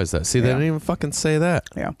didn't realize that. See, they Yeah. didn't even fucking say that.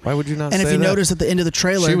 Yeah. Why would you not And say if you that? notice at the end of the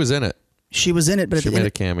trailer, She was in it. She was in it, but at She the made end,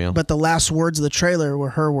 a cameo. But the last words of the trailer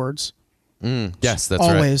were her words. Yes, that's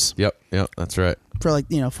Always. right. Yep, that's right. For like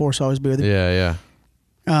Force always be with you. Yeah.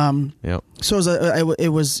 Yep. So it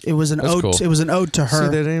was an That's ode. cool. It was an ode to See, her.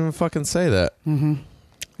 they didn't even fucking say that.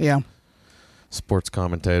 Yeah. Sports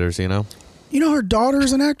commentators, Her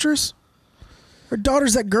daughter's an actress. Her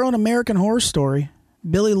daughter's that girl in American Horror Story,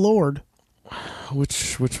 Billy Lord.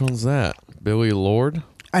 Which one's that? Billy Lord?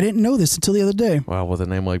 I didn't know this until the other day. Wow, with a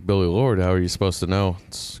name like Billy Lord, how are you supposed to know?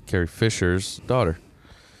 It's Carrie Fisher's daughter.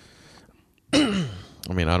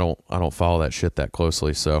 I mean, I don't follow that shit that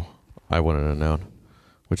closely, so I wouldn't have known.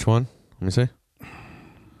 Which one? Let me see.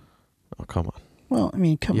 Oh, come on. Well, I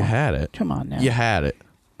mean, come on. You had it. Come on now. You had it.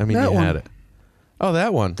 I mean, That you one. had it. Oh,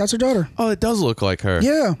 that one. That's her daughter. Oh, it does look like her.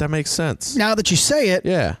 Yeah. That makes sense. Now that you say it.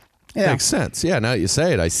 Yeah. Yeah. Makes sense. Yeah, now that you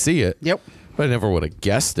say it, I see it. Yep. But I never would have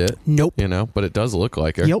guessed it. Nope. But it does look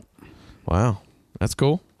like her. Yep. Wow. That's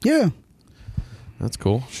cool. Yeah. That's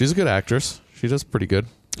cool. She's a good actress. She does pretty good.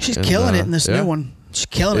 She's And, killing it in this yeah. new one. She's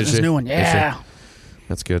killing it Is in this she? new one. Is she? Yeah.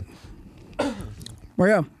 That's good. Well,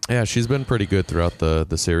 yeah. Yeah, she's been pretty good throughout the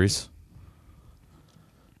series.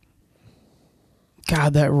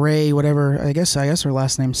 God, that Ray, whatever. I guess her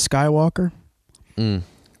last name's Skywalker.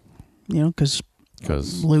 Because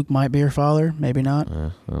Luke might be her father, maybe not.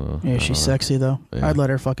 I don't know. Yeah, she's sexy though. Yeah. I'd let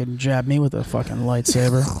her fucking jab me with a fucking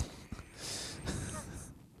lightsaber.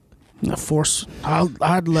 The Force.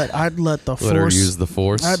 I'd let the Force. Let her use the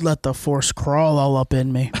Force. I'd let the Force crawl all up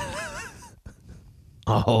in me.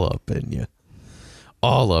 All up in you.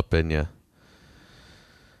 All up in you.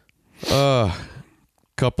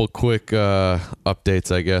 Couple quick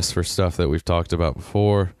updates, I guess, for stuff that we've talked about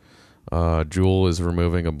before. Jewel is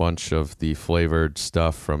removing a bunch of the flavored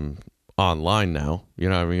stuff from online now.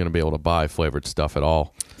 You're not even going to be able to buy flavored stuff at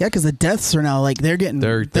all. Yeah, because the deaths are now like they're getting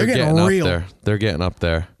getting real, up there. They're getting up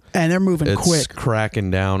there. and they're moving It's quick.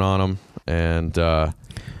 cracking down on them. And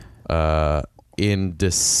in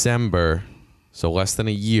December, so less than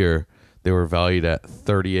a year, they were valued at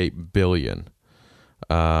 $38 billion.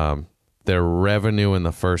 Their revenue in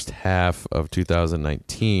the first half of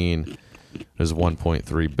 2019 is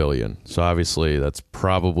 $1.3 billion. So obviously that's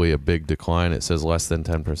probably a big decline. It says less than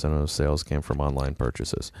 10% of those sales came from online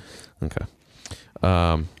purchases. Okay.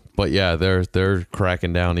 But yeah, they're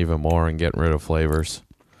cracking down even more and getting rid of flavors.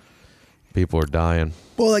 People are dying.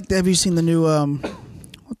 Well, like, have you seen the new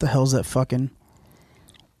what the hell's that fucking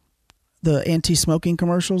the anti-smoking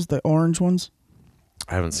commercials, the orange ones?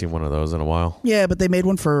 I haven't seen one of those in a while. Yeah, but they made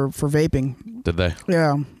one for vaping. Did they?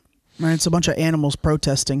 Yeah. And it's a bunch of animals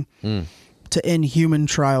protesting to end human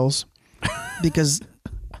trials because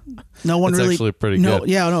no one That's really actually pretty no, good.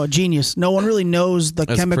 Yeah, no, genius. No one really knows the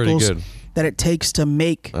That's chemicals pretty good. that it takes to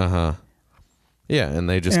make. Yeah, and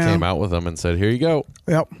they just Yeah. came out with them and said, "Here you go."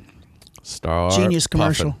 Yep. Start Genius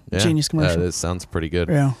commercial. puffing. Yeah, Genius commercial. It sounds pretty good.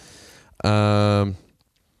 Yeah.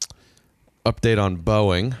 Update on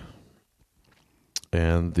Boeing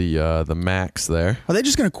and the Max there. Are they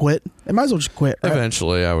just going to quit? They might as well just quit, right?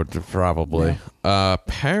 Eventually, I would probably.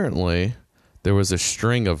 Apparently, there was a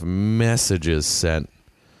string of messages sent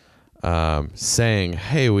saying,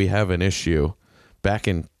 hey, we have an issue back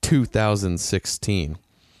in 2016.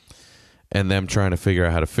 And them trying to figure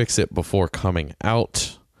out how to fix it before coming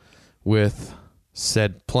out with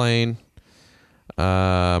said plane.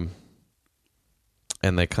 And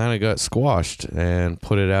they kind of got squashed and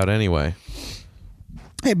put it out anyway.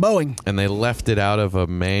 Hey, Boeing. And they left it out of a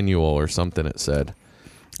manual or something, it said.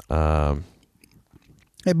 Hey,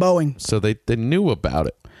 Boeing. So they knew about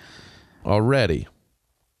it already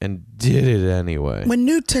and did it anyway. When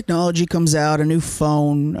new technology comes out, a new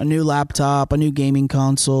phone, a new laptop, a new gaming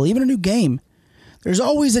console, even a new game, there's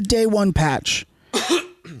always a day one patch.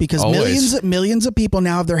 Because millions of people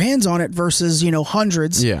now have their hands on it versus,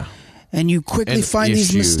 hundreds. Yeah. And you quickly find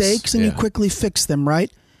these mistakes and you quickly fix them,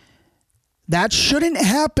 right? That shouldn't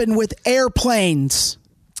happen with airplanes.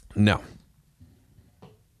 No.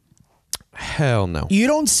 Hell no. You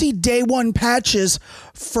don't see day one patches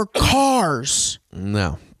for cars.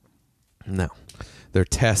 No. They're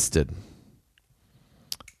tested.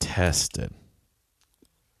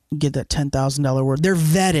 Get that $10,000 word. They're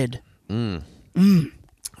vetted.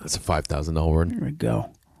 That's a $5,000 word. There we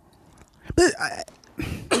go. But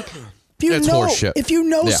it's horse shit. If you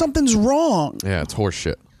know something's wrong. Yeah, it's horse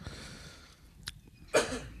shit.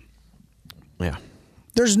 Yeah.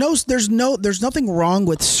 There's nothing wrong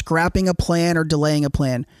with scrapping a plan or delaying a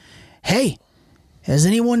plan. Hey, has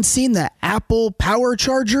anyone seen the Apple power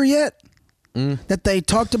charger yet? That they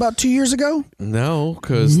talked about 2 years ago? No,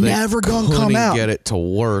 because they couldn't get it to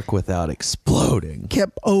work without exploding.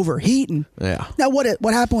 Kept overheating. Yeah. Now, what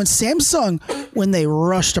happened with Samsung when they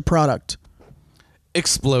rushed a product?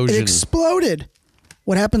 Explosion. It exploded.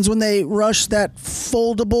 What happens when they rush that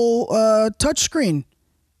foldable touchscreen?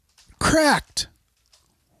 Cracked.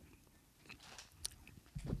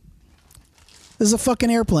 This is a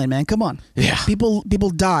fucking airplane, man. Come on. Yeah. People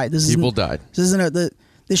died. People died. This isn't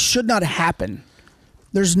this should not happen.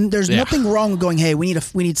 There's nothing wrong with going, hey, we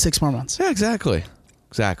need 6 more months. Yeah, exactly.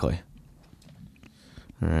 All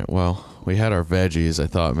right, well, we had our veggies. I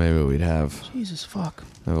thought maybe we'd have Jesus fuck.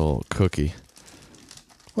 a little cookie.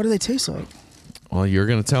 What do they taste like? Well, you're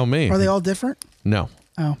going to tell me. Are they all different? No.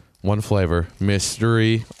 Oh. One flavor.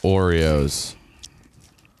 Mystery Oreos.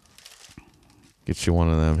 Get you one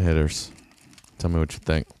of them hitters. Tell me what you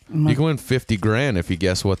think. You can win $50,000 if you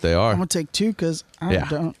guess what they are. I'm going to take 2 because I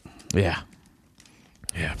don't. Yeah.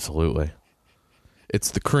 Yeah, absolutely.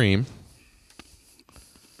 It's the cream.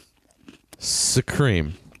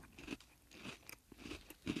 Supreme.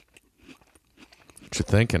 What you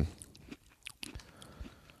thinking?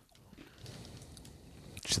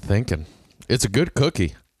 It's a good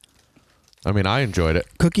cookie. I mean, I enjoyed it.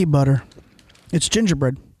 Cookie butter. It's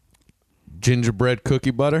gingerbread. Gingerbread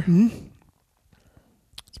cookie butter? Mm-hmm.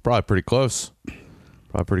 It's probably pretty close.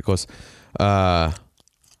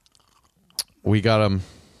 We got them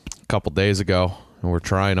a couple days ago, and we're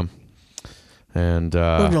trying them. And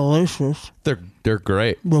they're delicious. They're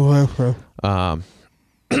great. Delicious. Todd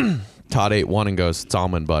ate one and goes, it's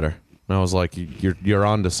almond butter. And I was like, you're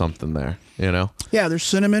onto something there, you know? Yeah, there's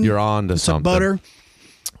cinnamon. You're onto something. Butter.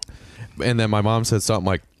 And then my mom said something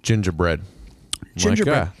like gingerbread.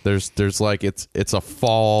 Gingerbread. Like, yeah, there's like it's a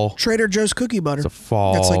fall. Trader Joe's cookie butter. It's a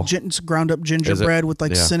fall. That's like it's ground up gingerbread with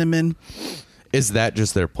like cinnamon. Is that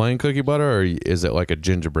just their plain cookie butter, or is it like a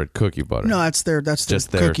gingerbread cookie butter? No, that's their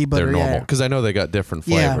just cookie butter. Their normal, because I know they got different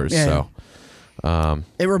flavors. Yeah. So,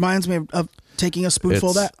 it reminds me of taking a spoonful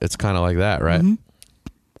of that. It's kind of like that, right? Mm-hmm.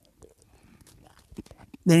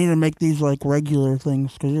 They need to make these like regular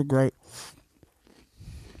things because they're great.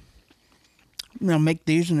 Make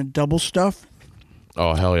these in a double stuff.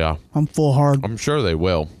 Oh, hell yeah. I'm full hard. I'm sure they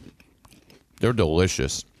will. They're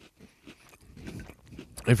delicious.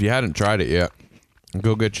 If you hadn't tried it yet,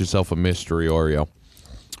 go get yourself a mystery Oreo.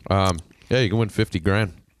 Yeah, you can win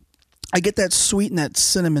 $50,000. I get that sweet and that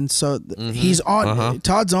cinnamon, so he's on.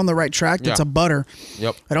 Todd's on the right track. It's a butter.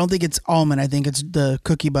 Yep. I don't think it's almond. I think it's the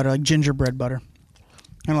cookie butter, like gingerbread butter.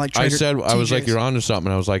 Kind of like I TJ's. was like, you're onto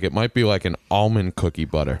something. I was like, it might be like an almond cookie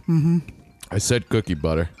butter. Mm-hmm. I said cookie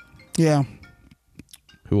butter. Yeah.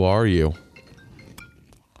 Who are you?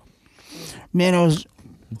 Man, I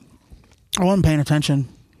wasn't paying attention.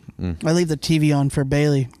 I leave the TV on for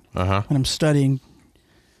Bailey when I'm studying.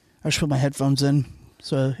 I just put my headphones in,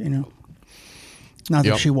 so not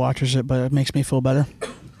that she watches it, but it makes me feel better.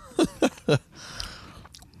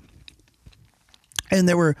 And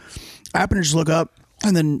I happened to just look up,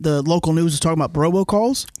 and then the local news is talking about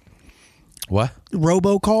robocalls. What?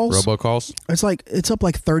 Robocalls. It's up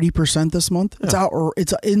like 30% this month.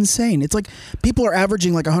 It's insane. It's like people are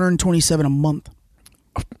averaging like 127 a month.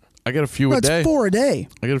 I get a few a That's day. 4 a day.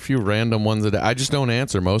 I get a few random ones a day. I just don't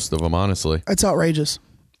answer most of them, honestly. That's outrageous.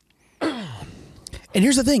 And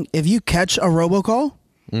here's the thing. If you catch a robocall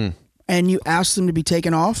and you ask them to be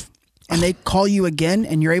taken off and they call you again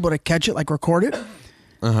and you're able to catch it, like record it,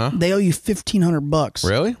 they owe you $1,500.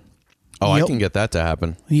 Really? Oh, Yep. I can get that to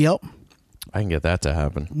happen. Yep. I can get that to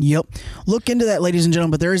happen. Yep. Look into that, ladies and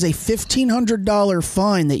gentlemen. But there is a $1,500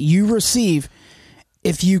 fine that you receive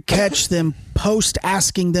if you catch them post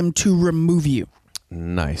asking them to remove you.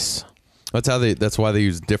 Nice. That's why they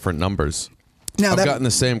use different numbers. Now I've gotten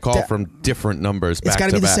the same call from different numbers back to back.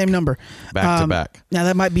 It's got to be the same number. Back to back. Now,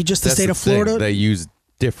 that might be just the That's state the of Florida. thing. They use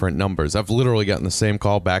different numbers. I've literally gotten the same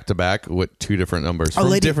call back to back with 2 different numbers from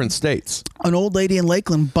different states. An old lady in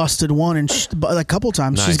Lakeland busted one and a couple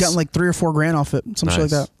times. Nice. She's gotten like 3 or 4 grand off it. Some shit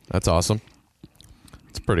like that. That's awesome.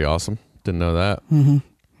 It's pretty awesome. Didn't know that. Mm-hmm.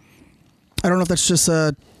 I don't know if that's just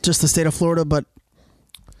the state of Florida, but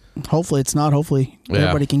hopefully it's not. Hopefully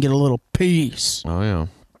everybody can get a little peace. Oh, yeah.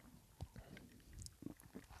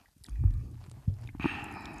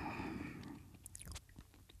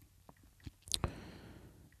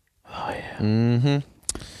 Oh, yeah. Mm-hmm.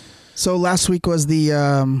 So last week was the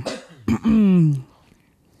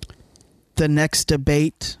the next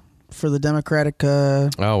debate for the Democratic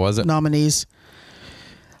was it? nominees.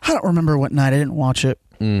 I don't remember what night. I didn't watch it.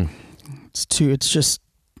 It's just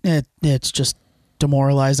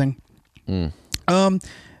demoralizing.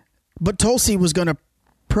 But Tulsi was going to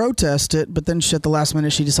protest it, but then at the last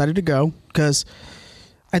minute she decided to go because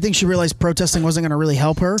I think she realized protesting wasn't going to really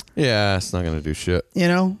help her. Yeah, it's not going to do shit. You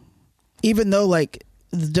know, even though like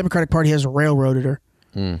the Democratic Party has railroaded her,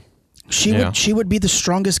 she would be the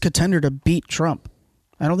strongest contender to beat Trump.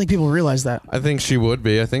 I don't think people realize that. I think she would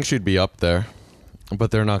be. I think she'd be up there,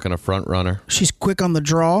 but they're not going to front run her. She's quick on the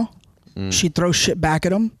draw. She'd throw shit back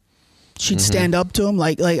at him. She'd stand up to him.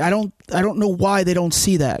 Like I don't know why they don't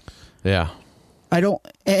see that. Yeah. I don't.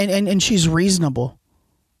 And she's reasonable.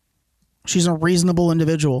 She's a reasonable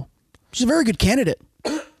individual. She's a very good candidate.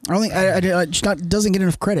 I don't think she doesn't get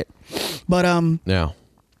enough credit. But yeah.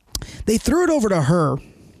 They threw it over to her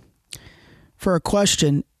for a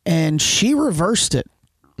question, and she reversed it.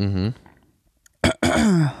 Trying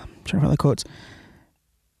to find the quotes.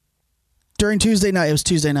 During Tuesday night, it was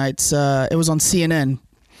Tuesday nights. It was on CNN.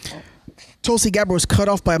 Tulsi Gabbard was cut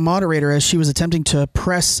off by a moderator as she was attempting to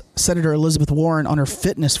press Senator Elizabeth Warren on her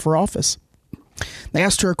fitness for office. They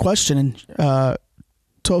asked her a question, and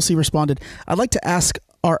Tulsi responded, "I'd like to ask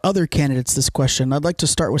our other candidates this question. I'd like to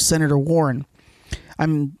start with Senator Warren."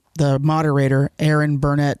 The moderator, Aaron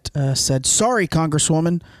Burnett, said, "Sorry,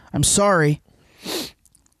 Congresswoman. I'm sorry."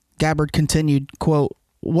 Gabbard continued, quote,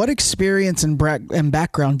 "What experience and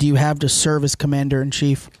background do you have to serve as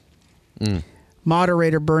commander-in-chief?"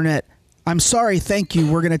 Moderator Burnett, "I'm sorry, thank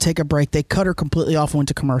you. We're going to take a break." They cut her completely off and went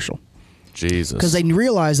to commercial. Jesus. Because they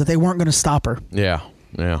realized that they weren't going to stop her. Yeah,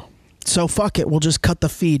 yeah. So fuck it, we'll just cut the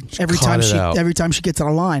feed every time she gets out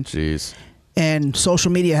of line. Jeez. And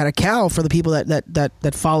social media had a cow for the people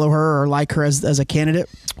that follow her or like her as a candidate.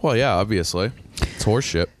 Well, yeah, obviously. It's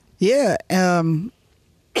horseshit. Yeah. And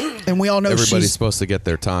we all know everybody's supposed to get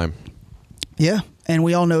their time. Yeah. And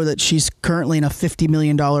we all know that she's currently in a $50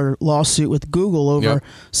 million lawsuit with Google over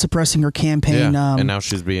suppressing her campaign. Yeah. And now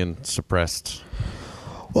she's being suppressed.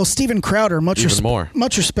 Well, Steven Crowder, much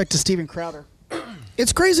respect to Steven Crowder.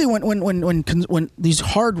 It's crazy when these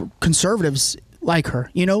hard conservatives like her,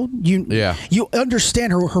 you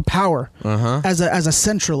understand her power as a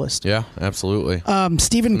centralist. Yeah, absolutely.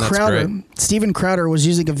 Steven Crowder was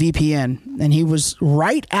using a VPN, and he was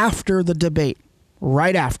right after the debate,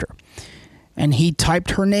 and he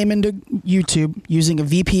typed her name into YouTube using a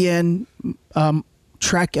VPN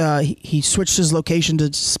track. He switched his location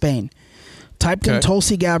to Spain, typed in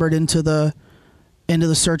Tulsi Gabbard into the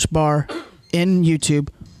search bar in YouTube.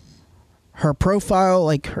 Her profile,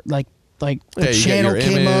 the channel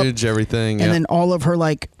came image, up, everything, and then all of her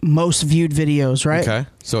most viewed videos, right? Okay,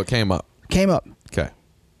 so it came up. Okay.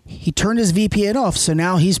 He turned his VPN off, so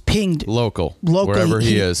now he's pinged local wherever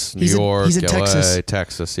he is, New York, he's in LA,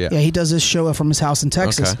 Texas. Yeah, he does his show from his house in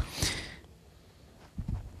Texas. Okay.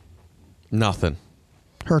 Nothing.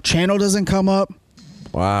 Her channel doesn't come up.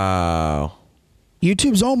 Wow.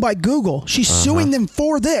 YouTube's owned by Google. She's suing them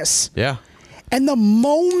for this. Yeah. And the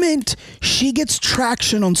moment she gets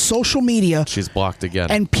traction on social media, she's blocked again.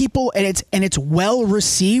 And it's well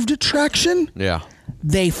received traction. Yeah.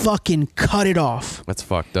 They fucking cut it off. That's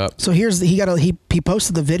fucked up. So he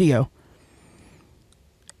posted the video.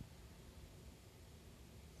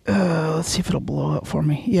 Let's see if it'll blow up for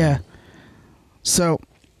me. Yeah. So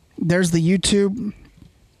there's the YouTube.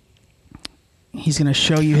 He's going to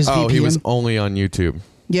show you his VPN. Oh, he was only on YouTube.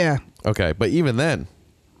 Yeah. Okay, but even then.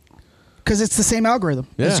 Because it's the same algorithm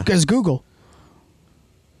as Google.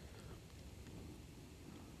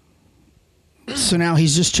 So now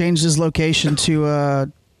he's just changed his location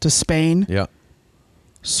to Spain. Yeah.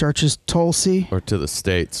 Searches Tulsi. Or to the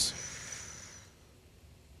States.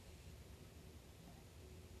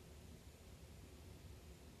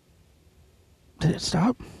 Did it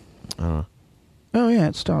stop? I don't know. Oh, yeah,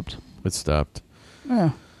 it stopped. It stopped.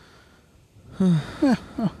 Yeah. Yeah,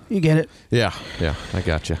 oh, you get it. Yeah, I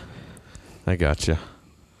gotcha.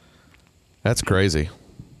 That's crazy.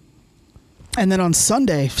 And then on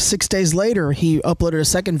Sunday, 6 days later, he uploaded a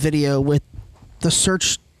second video with the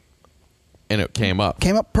search. And it came up.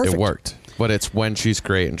 Perfect. It worked. But it's when she's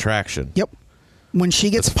creating traction. Yep. When she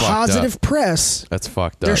gets That's fucked positive up. press, That's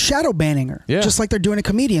fucked up. they're shadow banning her. Yeah. Just like they're doing to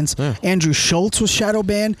comedians. Yeah. Andrew Schultz was shadow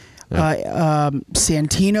banned. Yeah.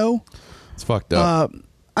 Santino. It's fucked up.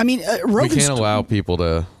 I mean, we Rogan's, can't allow people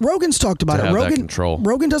to. Rogan's talked about to it. have that control.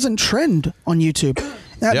 Rogan doesn't trend on YouTube.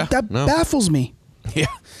 That No. baffles me. Yeah.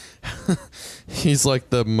 He's like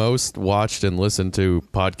the most watched and listened to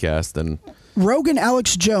podcast. And Rogan,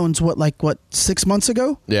 Alex Jones, what 6 months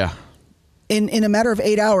ago? yeah. In a matter of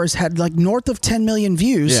 8 hours, had like north of 10 million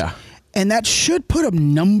views. Yeah. And that should put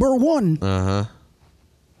him number one.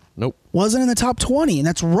 Nope. Wasn't in the top 20, and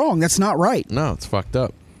that's wrong. That's not right. No, it's fucked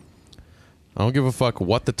up. I don't give a fuck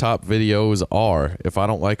what the top videos are. If I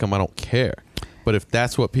don't like them, I don't care. But if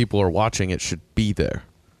that's what people are watching, it should be there.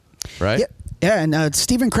 Right? Yeah, and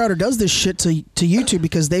Steven Crowder does this shit to YouTube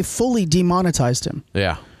because they fully demonetized him.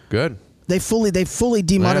 Yeah. Good. They fully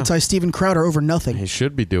demonetized Steven Crowder over nothing. He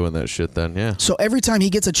should be doing that shit then, yeah. So every time he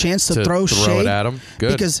gets a chance to throw shade it at him,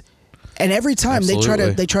 good. And every time they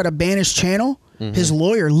try to ban his channel, his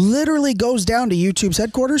lawyer literally goes down to YouTube's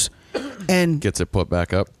headquarters and gets it put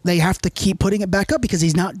back up. They have to keep putting it back up because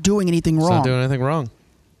he's not doing anything wrong. He's not doing anything wrong.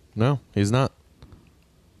 No, he's not.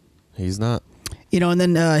 He's not. And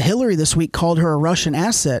then Hillary this week called her a Russian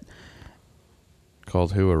asset.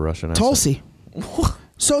 Called who a Russian asset? Tulsi.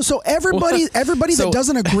 So everybody that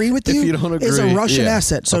doesn't agree with you is a Russian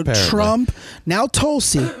asset. So apparently. Trump, now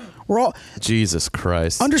Tulsi. We're all Jesus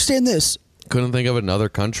Christ. Understand this. Couldn't think of another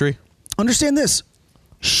country? Understand this.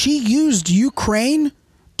 She used Ukraine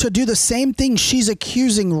to do the same thing she's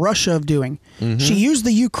accusing Russia of doing. She used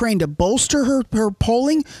the Ukraine to bolster her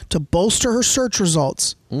polling, to bolster her search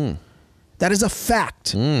results. That is a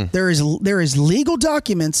fact. There is legal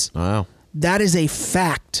documents. Wow. That is a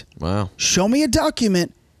fact. Wow. Show me a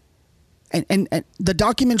document, and the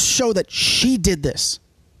documents show that she did this.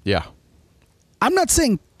 Yeah. I'm not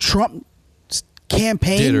saying Trump's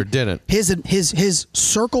campaign did or didn't. His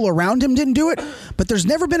circle around him didn't do it, but there's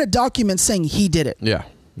never been a document saying he did it. Yeah.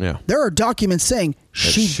 Yeah. There are documents saying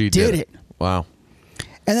she did it. Wow.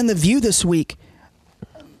 And then The View this week.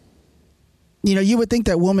 You would think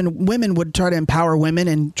that women would try to empower women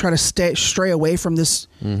and try to stray away from this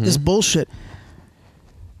bullshit.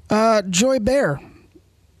 Joy Bear,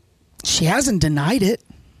 she hasn't denied it.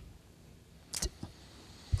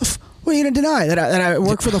 What are you going to deny? That I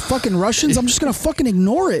work for the fucking Russians? I'm just going to fucking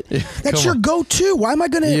ignore it. That's your go-to. Why am I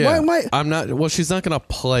going to... Yeah. Why am I... I'm not... Well, she's not going to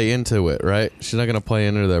play into it, right? She's not going to play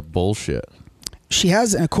into their bullshit. She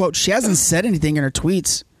hasn't, quote, she hasn't said anything in her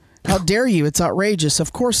tweets. How dare you? It's outrageous.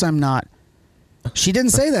 Of course I'm not. She didn't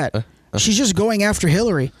say that. She's just going after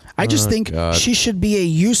Hillary. I just think she should be a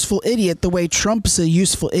useful idiot the way Trump's a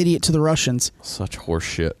useful idiot to the Russians. Such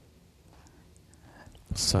horseshit.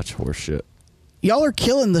 Such horseshit. Y'all are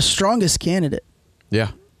killing the strongest candidate.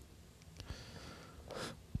 Yeah.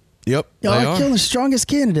 Yep. Y'all are killing the strongest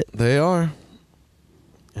candidate. They are.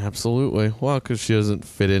 Absolutely. Well, because she doesn't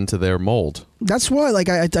fit into their mold. That's why, like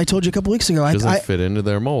I told you a couple weeks ago, She doesn't fit into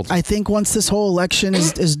their mold. I think once this whole election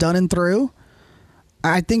is done and through,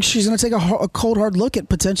 I think she's going to take a cold, hard look at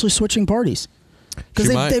potentially switching parties. Because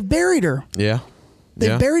they've buried her. Yeah.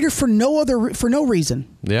 They've buried her for no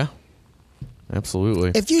reason. Yeah.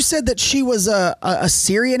 Absolutely. If you said that she was a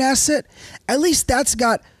Syrian asset, at least that's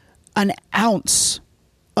got an ounce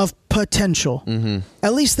of potential.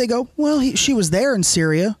 At least they go, well, she was there in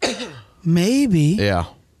Syria. Maybe. Yeah.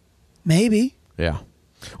 Maybe. Yeah.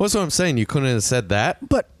 Well, that's what I'm saying. You couldn't have said that.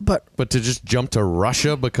 But to just jump to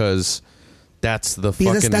Russia because that's the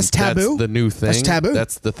fucking that's taboo. That's the new thing. That's taboo.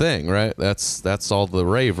 That's the thing, right? That's all the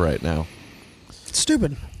rave right now. It's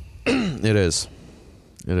stupid. It is.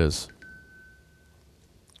 It is.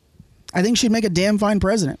 I think she'd make a damn fine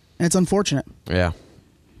president, and it's unfortunate. Yeah.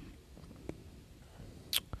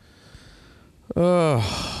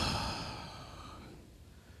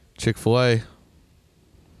 Chick-fil-A.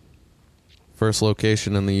 First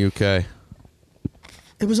location in the UK.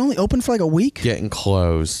 It was only open for like a week? Getting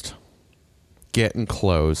closed.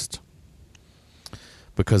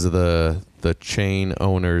 Because of the chain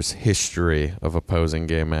owner's history of opposing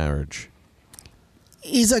gay marriage.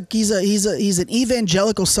 He's an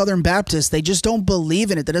evangelical Southern Baptist. They just don't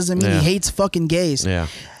believe in it. That doesn't mean he hates fucking gays. Yeah.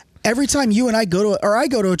 Every time you and I go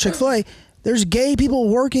to a Chick-fil-A, there's gay people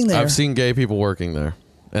working there. I've seen gay people working there,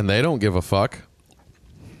 and they don't give a fuck.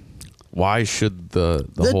 Why should the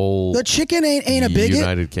whole the chicken ain't a bigot?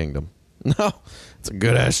 United Kingdom? No, it's a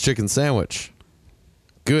good ass chicken sandwich.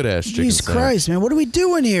 Good ass chicken Jesus sandwich. Christ, man! What are we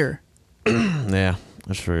doing here? Yeah, I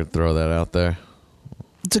just figured throw that out there.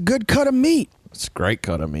 It's a good cut of meat. It's a great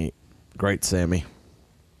cut of meat. Great, Sammy.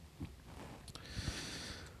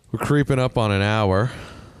 We're creeping up on an hour.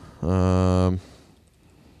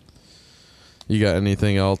 You got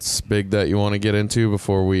anything else big that you want to get into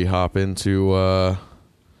before we hop into our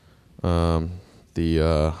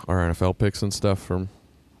NFL picks and stuff from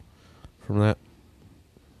that?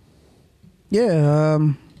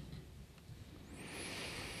 Yeah.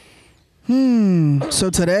 So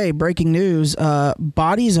today, breaking news: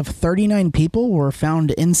 bodies of 39 people were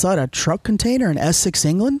found inside a truck container in Essex,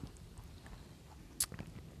 England.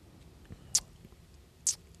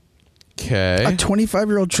 Okay. A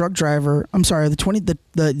 25-year-old truck driver. I'm sorry, the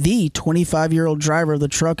 25-year-old driver of the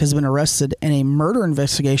truck has been arrested, and a murder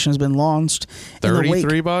investigation has been launched.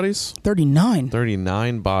 33 bodies. 39.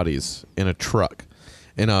 39 bodies in a truck,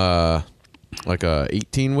 in a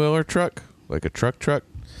 18-wheeler truck, like a truck.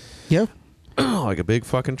 Yep. Like a big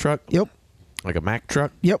fucking truck. Yep. Like a Mack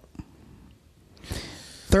truck. Yep.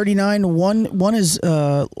 39. One is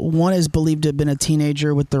believed to have been a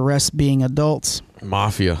teenager, with the rest being adults.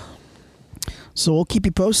 Mafia. So we'll keep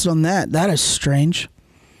you posted on that. That is strange.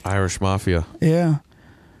 Irish Mafia. Yeah.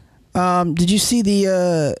 Did you see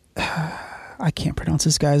the I can't pronounce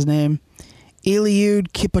this guy's name.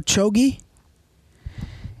 Eliud Kipchoge?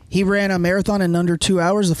 He ran a marathon in under 2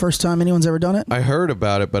 hours, the first time anyone's ever done it. I heard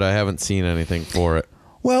about it, but I haven't seen anything for it.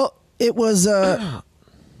 Well, it was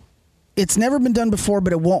it's never been done before,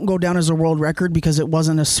 but it won't go down as a world record because it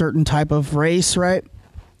wasn't a certain type of race, right?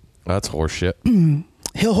 That's horseshit.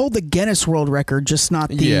 He'll hold the Guinness World Record, just not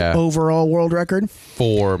the overall world record.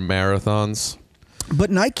 4 marathons.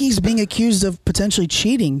 But Nike's being accused of potentially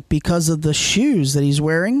cheating because of the shoes that he's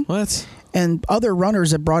wearing. What? And other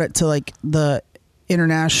runners have brought it to like the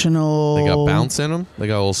international... They got bounce in them? They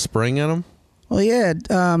got a little spring in them? Well, yeah.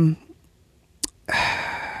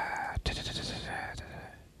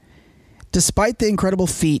 Despite the incredible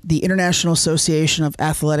feat, the International Association of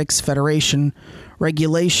Athletics Federation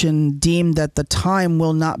regulation deemed that the time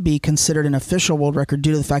will not be considered an official world record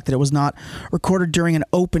due to the fact that it was not recorded during an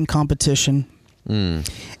open competition,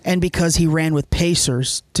 and because he ran with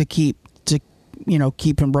pacers to keep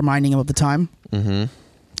him reminding him of the time.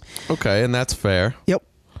 Mm-hmm. Okay, and that's fair. Yep.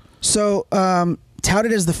 So,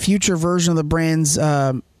 touted as the future version of the brand's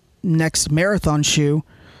next marathon shoe,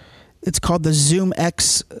 it's called the Zoom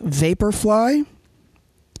X Vaporfly.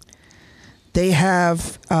 They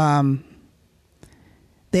have a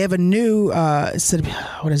new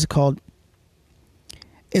what is it called?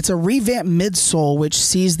 It's a revamped midsole which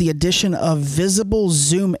sees the addition of visible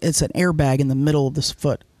zoom. It's an airbag in the middle of this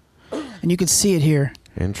foot, and you can see it here.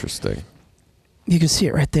 Interesting. You can see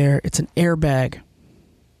it right there. It's an airbag.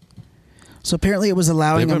 So apparently it was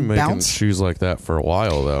allowing They've him been making bounce. shoes like that for a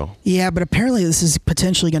while, though. Yeah, but apparently this is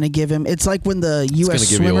potentially going to give him. It's like when the U.S. It's going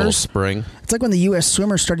to give you a little swimmers. spring. It's like when the U.S.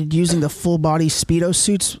 swimmers started using the full body Speedo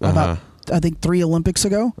suits about, I think, 3 Olympics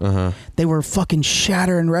ago. They were fucking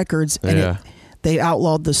shattering records, and they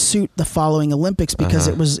outlawed the suit the following Olympics because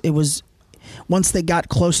it was once they got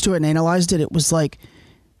close to it and analyzed it, it was like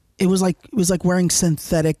wearing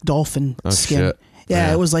synthetic dolphin skin. Shit.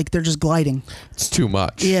 Yeah, it was like they're just gliding. It's too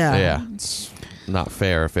much. Yeah. It's not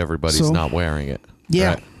fair if everybody's not wearing it.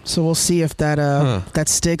 Yeah. Right? So we'll see if that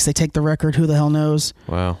sticks. They take the record. Who the hell knows?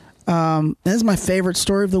 Wow. This is my favorite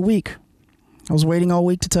story of the week. I was waiting all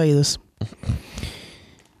week to tell you this.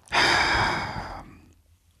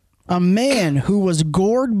 A man who was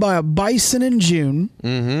gored by a bison in June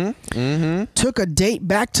took a date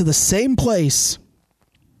back to the same place,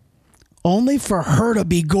 only for her to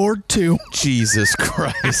be gored too. Jesus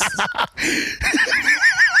Christ.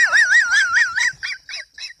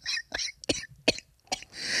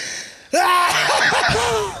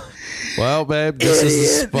 Well, babe, this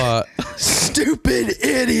is the spot. Stupid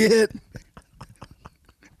idiot.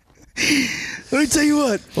 Let me tell you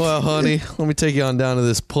what. Well, honey, let me take you on down to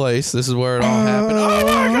this place. This is where it all happened.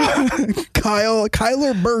 Oh my God!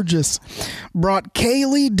 Kyler Burgess brought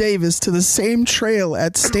Kaylee Davis to the same trail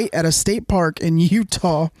at a state park in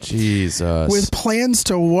Utah. Jesus. With plans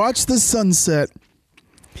to watch the sunset.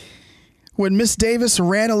 When Miss Davis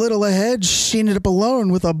ran a little ahead, she ended up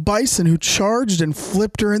alone with a bison who charged and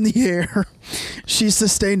flipped her in the air. She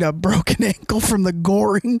sustained a broken ankle from the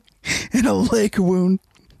goring and a leg wound.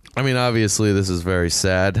 I mean, obviously, this is very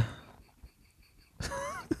sad.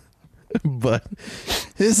 But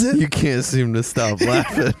is it? You can't seem to stop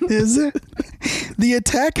laughing. Is it? The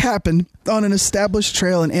attack happened on an established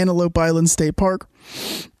trail in Antelope Island State Park.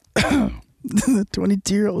 The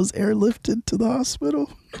 22-year-old was airlifted to the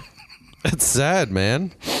hospital. That's sad,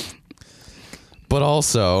 man. But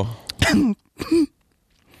also, do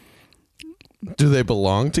they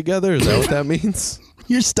belong together? Is that what that means?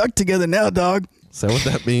 You're stuck together now, dog. Is that what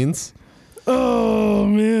that means? Oh,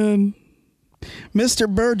 man. Mr.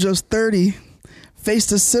 Burgess, 30,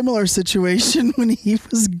 faced a similar situation when he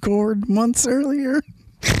was gored months earlier.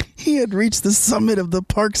 He had reached the summit of the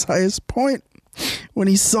park's highest point when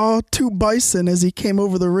he saw two bison as he came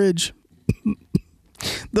over the ridge.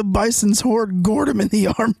 The bison's horde gored him in the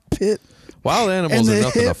armpit. Wild animals are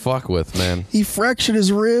nothing to fuck with, man. He fractured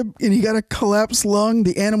his rib and he got a collapsed lung.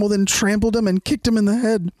 The animal then trampled him and kicked him in the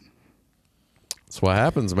head. That's what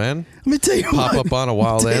happens, man. Let me tell you Pop what. up on a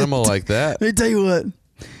wild animal like that. Let me tell you what.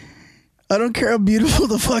 I don't care how beautiful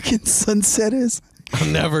the fucking sunset is.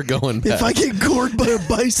 I'm never going back. If I get gored by a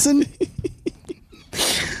bison,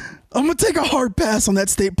 I'm going to take a hard pass on that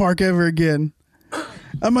state park ever again.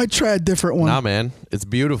 I might try a different one. Nah, man. It's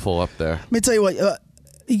beautiful up there. Let me tell you what.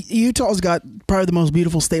 Utah's got probably the most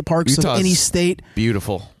beautiful state parks of any state.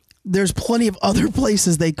 Beautiful. There's plenty of other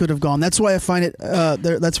places they could have gone. That's why I find it.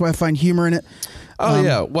 That's why I find humor in it. Oh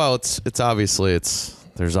yeah. Well, it's obviously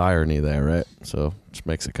there's irony there, right? So which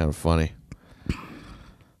makes it kind of funny,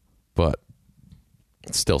 but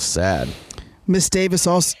it's still sad. Miss Davis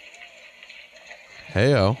also.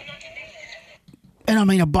 Heyo. And I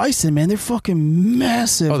mean a bison, man. They're fucking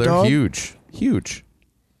massive. Oh, they're dog. huge.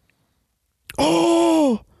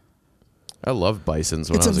 Oh. I loved bisons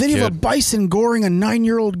when It's I was a video kid. of a bison goring a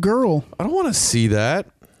 9-year-old girl. I don't want to see that.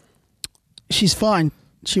 She's fine.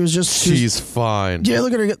 She's fine. Yeah,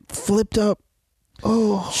 look at her get flipped up.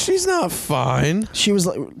 Oh, she's not fine. She was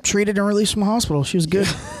treated and released from the hospital. She was good,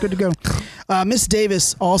 good to go. Miss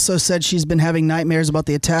Davis also said she's been having nightmares about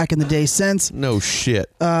the attack in the days since. No shit.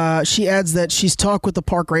 She adds that she's talked with the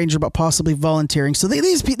park ranger about possibly volunteering. So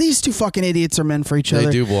these two fucking idiots are meant for each other.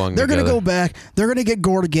 They do belong They're together. going to go back. They're going to get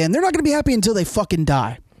gored again. They're not going to be happy until they fucking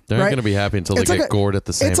die. They're not right? going to be happy until they get gored at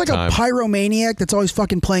the same time. It's like a pyromaniac that's always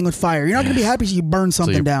fucking playing with fire. You're not going to be happy until you burn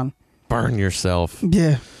something down. Burn yourself.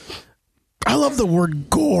 Yeah. I love the word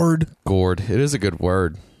gored. Gored. It is a good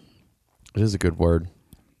word. It is a good word.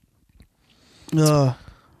 Let's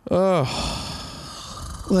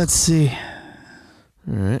see.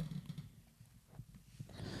 All right.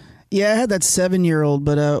 Yeah, I had that 7-year-old,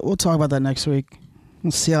 but we'll talk about that next week.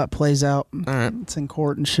 We'll see how it plays out. All right. It's in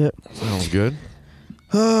court and shit. Sounds good.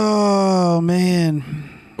 Oh,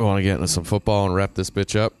 man. We want to get into some football and wrap this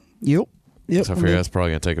bitch up? Yep. So I figure that's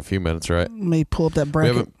probably going to take a few minutes, right? Let me pull up that We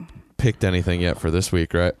bracket. haven't picked anything yet for this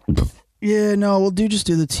week, right? Yeah, no, we'll just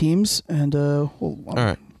do the teams, and we'll all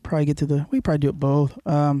right. Probably get to we probably do it both.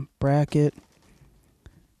 Bracket.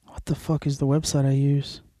 What the fuck is the website I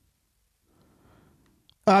use?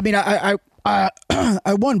 I mean, I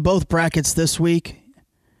won both brackets this week.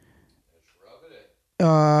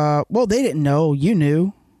 Well, they didn't know. You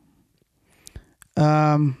knew.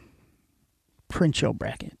 Print your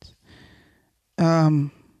brackets.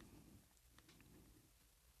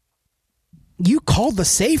 You called the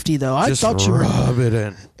safety though. I Just thought you were rub it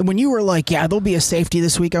in. when you were like, "Yeah, there'll be a safety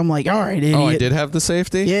this week." I'm like, "All right, idiot." Oh, I did have the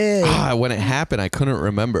safety? Yeah. When it happened, I couldn't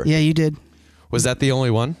remember. Yeah, you did. Was that the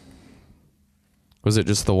only one? Was it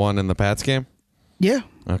just the one in the Pats game? Yeah.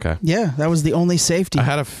 Okay. Yeah, that was the only safety. I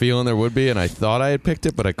had a feeling there would be, and I thought I had picked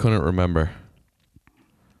it, but I couldn't remember.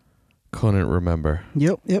 Couldn't remember.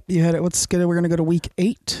 Yep. You had it. Let's get it. We're gonna go to week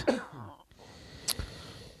 8.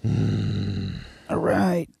 All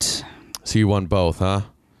right. So you won both, huh?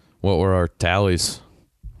 What were our tallies?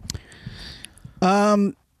 I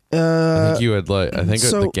think you had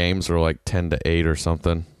the games were like 10-8 or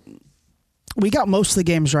something. We got most of the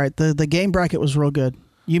games right. The game bracket was real good.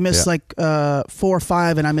 You missed 4 or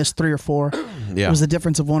 5, and I missed 3 or 4. Yeah. It was the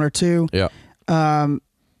difference of 1 or 2. Yeah. Out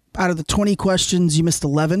of the 20 questions, you missed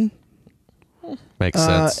 11. Makes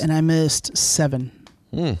sense. And I missed 7.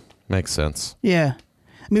 Makes sense. Yeah.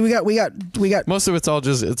 I mean, we got. Most of it's all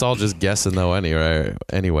just guessing though. Anyway,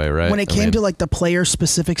 right? When it came to like the player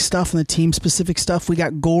specific stuff and the team specific stuff, we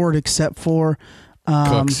got gored except for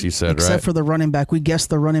Cooks. You said except right? for the running back. We guessed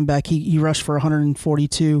the running back. He rushed for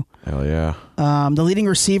 142. Hell yeah. The leading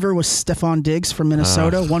receiver was Stephon Diggs from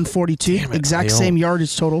Minnesota, 142. Exact same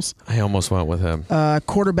yardage totals. I almost went with him.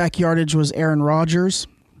 Quarterback yardage was Aaron Rodgers.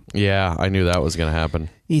 Yeah, I knew that was going to happen.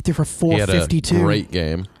 He threw for 452. He had a great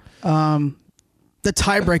game. The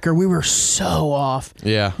tiebreaker, we were so off.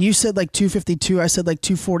 Yeah. You said like 252. I said like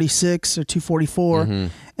 246 or 244,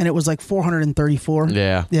 and it was like 434.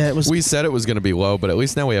 Yeah. Yeah, it was. We said it was going to be low, but at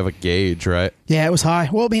least now we have a gauge, right? Yeah, it was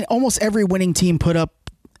high. Well, I mean, almost every winning team put up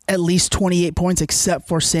at least 28 points except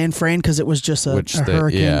for San Fran because it was just a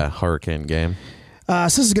hurricane. Yeah, hurricane game. So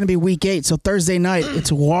this is going to be week 8. So Thursday night,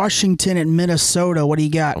 it's Washington and Minnesota. What do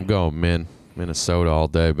you got? I'm going Minnesota all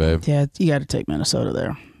day, babe. Yeah, you got to take Minnesota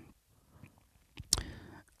there.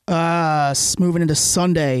 Moving into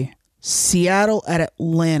Sunday, Seattle at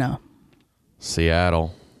Atlanta.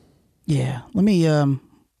 Seattle. Yeah, let me. How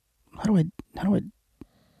do I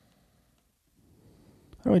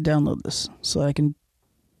download this so I can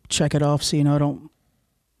check it off? So you know I don't.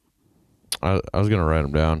 I was gonna write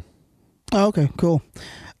them down. Oh, okay, cool.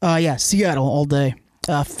 Yeah, Seattle all day.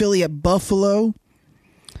 Philly at Buffalo.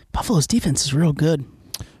 Buffalo's defense is real good.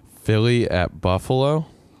 Philly at Buffalo.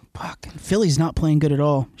 Fuck, Philly's not playing good at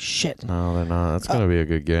all. Shit. No, they're not. That's going to be a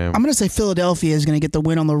good game. I'm going to say Philadelphia is going to get the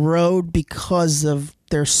win on the road because of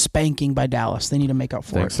their spanking by Dallas. They need to make up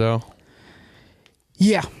for it. Think so?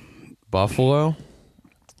 Yeah. Buffalo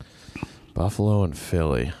and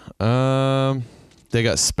Philly. They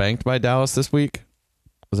got spanked by Dallas this week.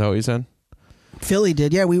 Was that what you said? Philly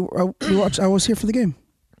did. Yeah, we watched. I was here for the game.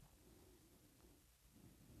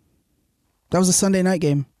 That was a Sunday night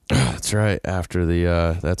game. That's right. After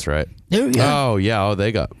the, that's right. Yeah. Oh yeah. Oh,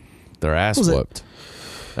 they got their ass whooped.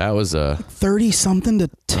 That was 30 something to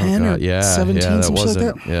 10 or 17, something like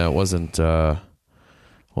that. Yeah, it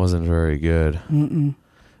wasn't very good.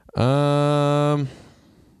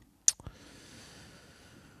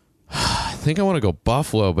 I think I want to go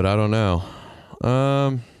Buffalo, but I don't know.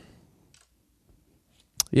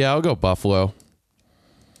 Yeah, I'll go Buffalo.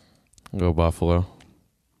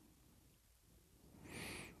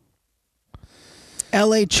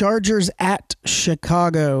 LA Chargers at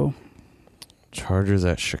Chicago. Chargers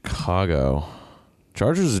at Chicago.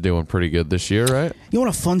 Chargers are doing pretty good this year, right? You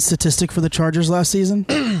want a fun statistic for the Chargers last season?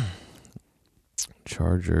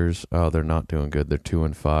 Chargers. Oh, they're not doing good. They're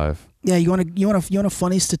 2-5. Yeah, you want a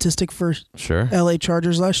funny statistic for Sure. LA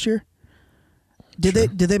Chargers last year?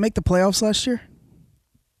 Did they make the playoffs last year?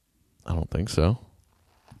 I don't think so.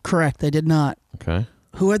 Correct, they did not. Okay.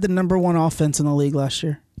 Who had the number 1 offense in the league last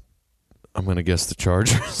year? I'm going to guess the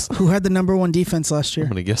Chargers. Who had the number 1 defense last year?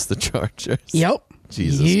 I'm going to guess the Chargers. Yep.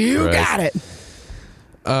 Jesus You Christ. got it.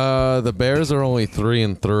 The Bears are only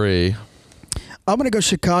 3-3. I'm going to go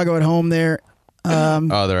Chicago at home there.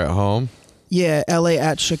 Oh, they're at home? Yeah, LA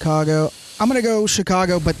at Chicago. I'm going to go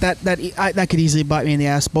Chicago, but that could easily bite me in the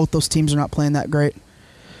ass. Both those teams are not playing that great.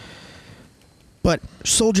 But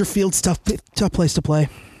Soldier Field's tough place to play.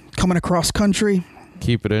 Coming across country.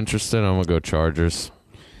 Keep it interesting. I'm going to go Chargers.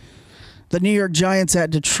 The New York Giants at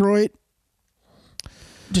Detroit.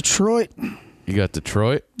 You got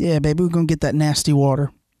Detroit? Yeah, baby, we're going to get that nasty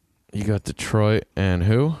water. You got Detroit and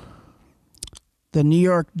who? The New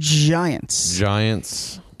York Giants.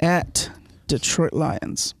 Giants. At Detroit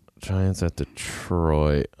Lions. Giants at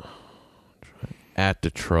Detroit. At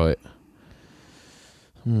Detroit.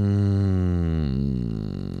 Yeah,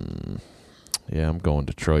 I'm going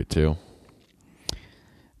Detroit too.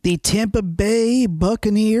 The Tampa Bay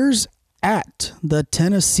Buccaneers at the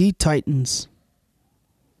Tennessee Titans.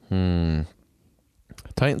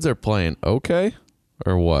 Titans are playing okay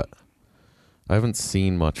or what? I haven't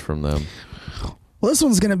seen much from them. Well, this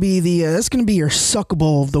one's going to be that's going to be your suck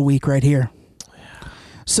bowl of the week right here.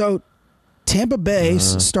 So, Tampa Bay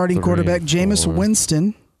starting quarterback Jameis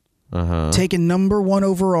Winston taking number 1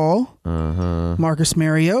 overall. Marcus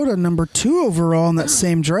Mariota number 2 overall in that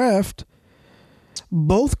same draft.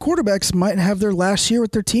 Both quarterbacks might have their last year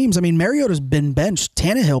with their teams. I mean, Mariota's been benched.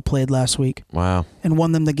 Tannehill played last week. Wow. And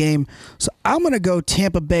won them the game. So I'm going to go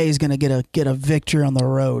Tampa Bay is going to get a victory on the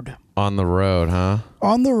road. On the road, huh?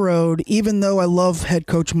 On the road, even though I love head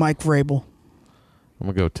coach Mike Vrabel. I'm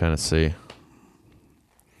going to go Tennessee.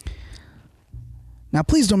 Now,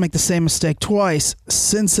 please don't make the same mistake twice.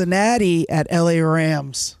 Cincinnati at LA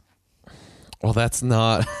Rams. Well, that's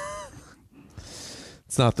not...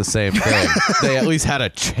 It's not the same thing. They at least had a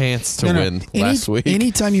chance to win last week.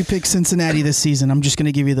 Anytime you pick Cincinnati this season, I'm just going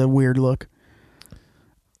to give you the weird look.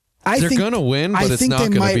 They're going to win, but it's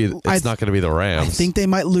not going to be the Rams. I think they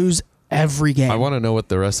might lose every game. I want to know what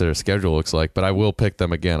the rest of their schedule looks like, but I will pick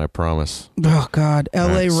them again, I promise. Oh, God.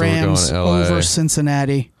 L.A. Right, so Rams over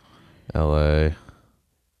Cincinnati. L.A.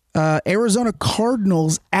 Arizona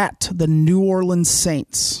Cardinals at the New Orleans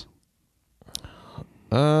Saints.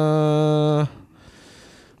 Ooh,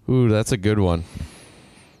 that's a good one.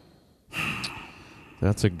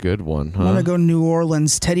 That's a good one, huh? I'm going to go New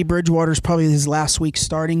Orleans. Teddy Bridgewater's probably his last week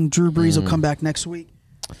starting. Drew Brees will come back next week.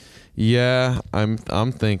 Yeah, I'm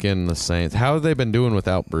thinking the Saints. How have they been doing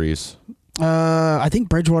without Brees? I think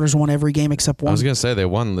Bridgewater's won every game except one. I was going to say they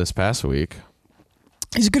won this past week.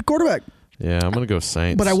 He's a good quarterback. Yeah, I'm going to go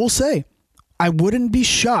Saints. But I will say, I wouldn't be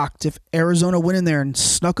shocked if Arizona went in there and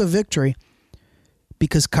snuck a victory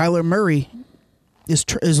because Kyler Murray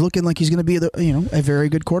is looking like he's going to be a very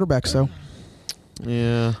good quarterback. So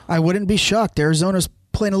yeah, I wouldn't be shocked. Arizona's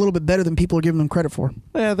playing a little bit better than people are giving them credit for.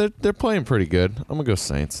 Yeah, they're playing pretty good. I'm gonna go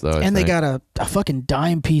Saints though. And they got a fucking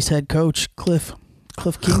dime piece head coach, Cliff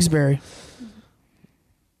Kingsbury.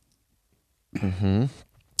 Mm-hmm.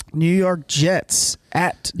 New York Jets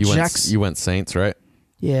at Jacksonville. You went Saints, right?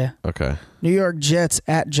 Yeah. Okay. New York Jets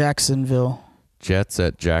at Jacksonville. Jets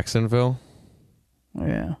at Jacksonville?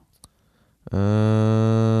 Yeah. Oh,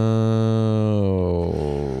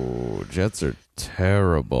 Jets are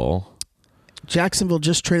terrible. Jacksonville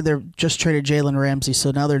just traded Jalen Ramsey,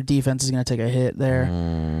 so now their defense is going to take a hit there.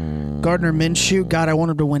 Gardner Minshew, God, I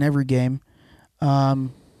want him to win every game.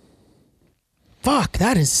 Fuck,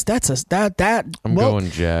 I'm going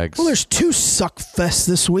Jags. Well, there's two suck fests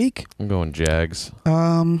this week. I'm going Jags.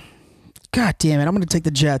 God damn it, I'm going to take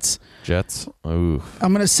the Jets. Jets? Ooh.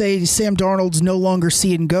 I'm going to say Sam Darnold's no longer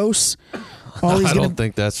seeing ghosts. I don't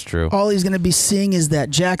think that's true. All he's going to be seeing is that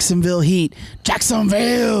Jacksonville heat.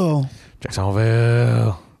 Jacksonville.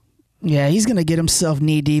 Yeah, he's going to get himself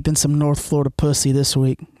knee deep in some North Florida pussy this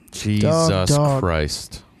week. Jesus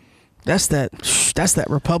Christ. That's that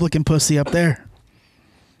Republican pussy up there.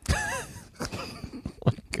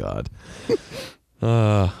 My God.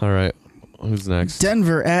 All right. Who's next?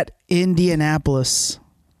 Denver at Indianapolis.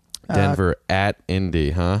 Denver at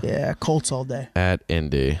Indy, huh? Yeah, Colts all day. At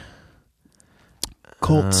Indy.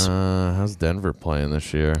 Colts. How's Denver playing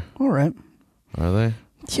this year? All right. Are they?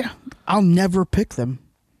 Yeah. I'll never pick them.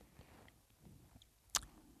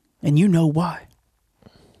 And you know why.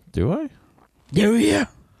 Do I? Do you?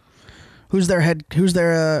 Who's their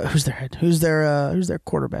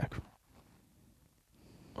quarterback?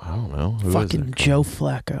 I don't know. Fucking Joe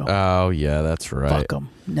Flacco. Oh, yeah, that's right. Fuck him.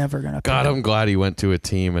 Never going to God, I'm glad he went to a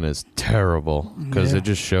team and is terrible because it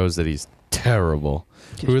just shows that he's terrible.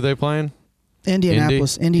 Who are they playing?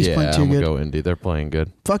 Indianapolis. Indy? Indy's playing too I'm good. Go Indy. They're playing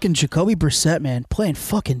good. Fucking Jacoby Brissett, man. Playing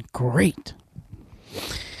fucking great.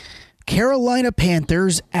 Carolina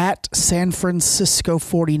Panthers at San Francisco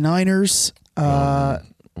 49ers.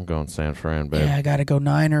 I'm going San Fran, babe. Yeah, I got to go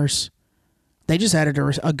Niners. They just added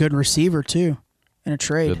a good receiver, too, in a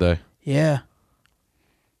trade. Did they? Yeah.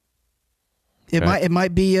 They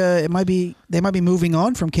might be moving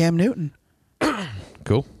on from Cam Newton.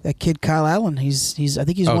 Cool. That kid Kyle Allen, I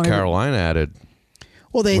think he's one Carolina added.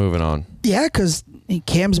 Well, moving on. Yeah, because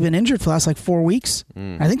Cam's been injured for the last 4 weeks.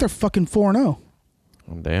 I think they're fucking 4-0.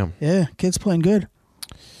 Oh, damn. Yeah, kid's playing good.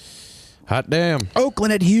 Hot damn.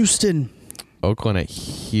 Oakland at Houston. Oakland at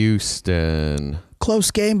Houston. Close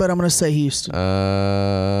game, but I'm going to say Houston.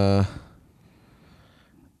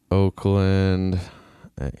 Oakland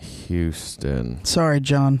at Houston. Sorry,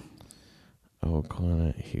 John. Oakland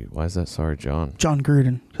at Houston. Why is that sorry, John? John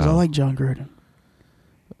Gruden. Because I like John Gruden.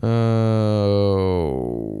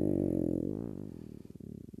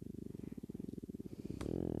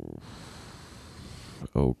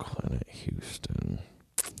 Oakland at Houston.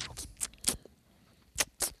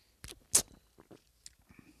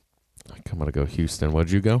 I'm going to go Houston.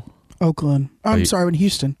 What'd you go? Oakland. I'm sorry,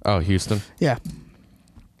 Houston. Oh, Houston? Yeah.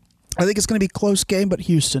 I think it's going to be a close game, but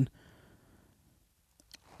Houston.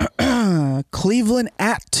 Cleveland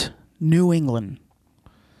at New England.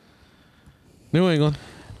 New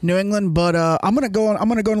England, but I'm going to go on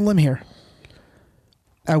a limb here.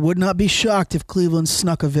 I would not be shocked if Cleveland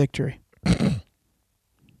snuck a victory.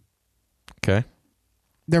 Okay.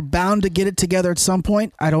 They're bound to get it together at some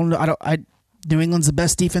point. I don't know. New England's the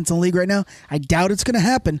best defense in the league right now. I doubt it's going to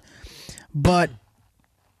happen, but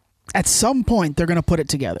at some point they're going to put it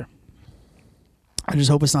together. I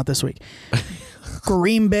just hope it's not this week.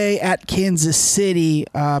 Green Bay at Kansas City.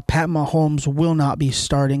 Pat Mahomes will not be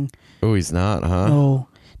starting. Oh, he's not, huh? Oh,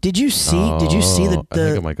 did you see? Did you see the? I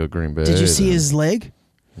think I might go Green Bay. Did you see his leg?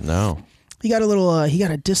 No. He got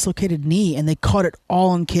a dislocated knee, and they caught it all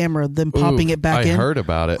on camera, them popping it back in. I heard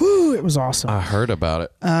about it. Ooh, it was awesome. I heard about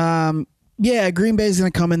it. Yeah, Green Bay's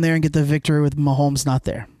going to come in there and get the victory with Mahomes not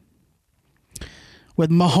there. With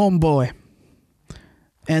Mahomes boy.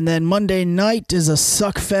 And then Monday night is a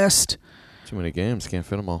suck fest. Too many games. Can't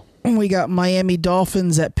fit them all. We got Miami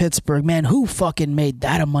Dolphins at Pittsburgh. Man, who fucking made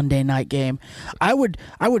that a Monday night game? I would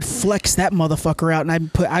flex that motherfucker out,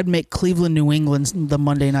 and I'd make Cleveland, New England the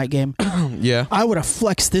Monday night game. Yeah. I would have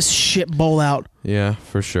flexed this shit bowl out. Yeah,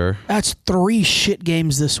 for sure. That's 3 shit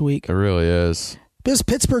games this week. It really is. Because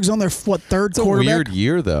Pittsburgh's on their third It's quarterback. a weird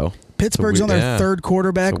year, though. Pittsburgh's on their third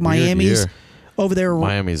quarterback. Miami's over there.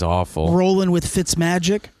 Miami's awful. Rolling with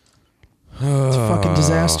Fitzmagic. It's a fucking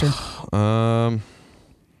disaster.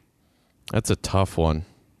 That's a tough one.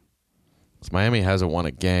 'Cause Miami hasn't won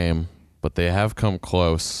a game, but they have come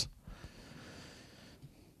close.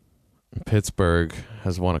 Pittsburgh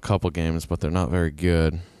has won a couple games, but they're not very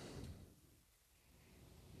good. I'm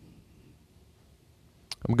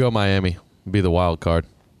going to go Miami. Be the wild card.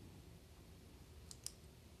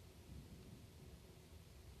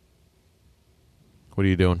 What are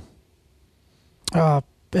you doing? At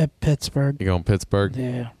Pittsburgh. You going Pittsburgh?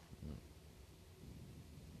 Yeah.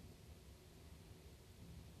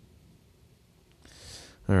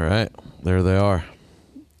 All right. There they are.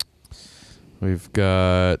 We've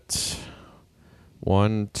got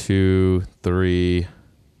 1, 2, 3,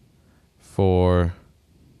 4,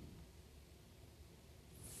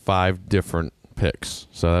 5 different picks.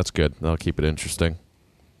 So that's good. That'll keep it interesting.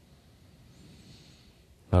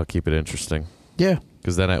 Yeah.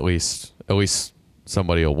 Because then at least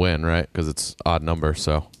somebody will win, right? Because it's odd number.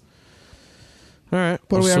 So, all right.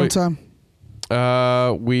 What are we at on time?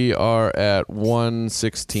 We are at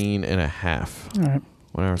 1:16 and a half. All right.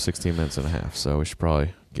 1 hour, 16 minutes and a half. So we should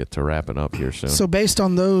probably get to wrapping up here soon. So based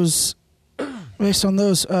on those,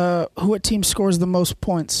 what team scores the most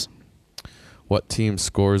points? What team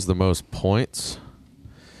scores the most points?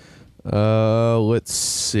 Let's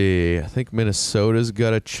see. I think Minnesota's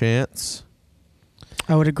got a chance.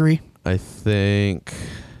 I would agree. I think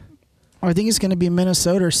it's going to be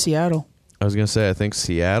Minnesota or Seattle. I was going to say, I think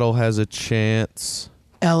Seattle has a chance.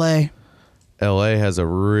 L.A. L.A. has a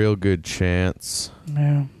real good chance.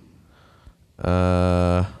 Yeah.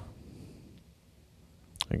 I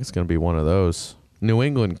think it's going to be one of those. New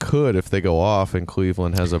England could if they go off and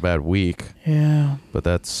Cleveland has a bad week. Yeah. But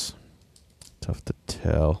that's tough to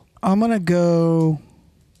tell. I'm going to go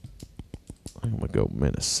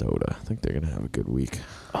Minnesota. I think they're going to have a good week.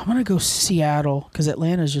 I'm going to go Seattle because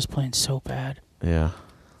Atlanta's just playing so bad. Yeah.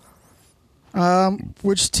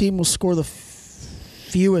 Which team will score the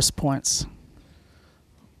fewest points?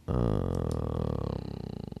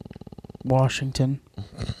 Washington.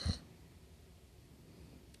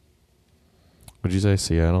 Would you say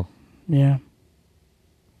Seattle? Yeah.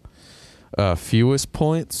 Fewest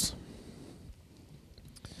points?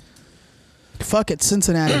 Fuck it,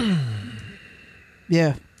 Cincinnati.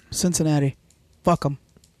 Yeah, Cincinnati. Fuck them.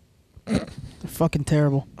 They're fucking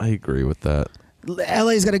terrible. I agree with that.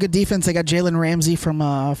 LA's got a good defense. They got Jalen Ramsey from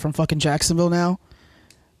fucking Jacksonville now.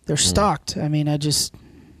 They're stocked. I mean, it's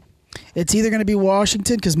either going to be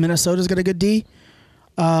Washington because Minnesota's got a good D.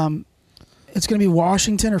 It's going to be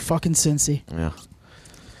Washington or fucking Cincy. Yeah.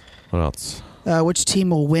 What else? Which team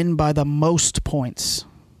will win by the most points?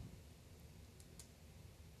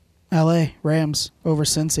 L.A. Rams over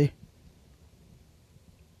Cincy.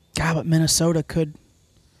 God, but Minnesota could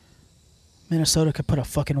put a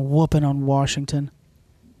fucking whooping on Washington.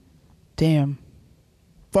 Damn.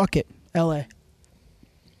 Fuck it. L.A.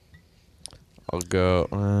 I'll go.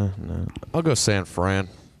 No. I'll go San Fran.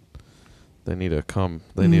 They need to come.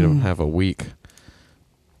 They need to have a week.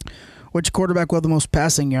 Which quarterback will have the most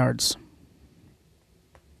passing yards?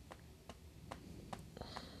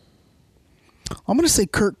 I'm going to say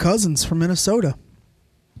Kirk Cousins from Minnesota.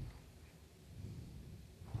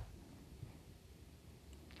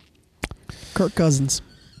 Kirk Cousins.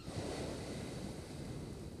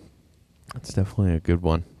 That's definitely a good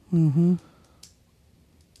one. Mm-hmm.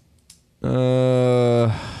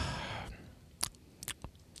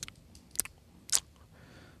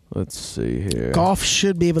 Let's see here. Goff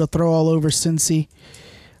should be able to throw all over Cincy.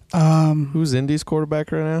 Who's Indy's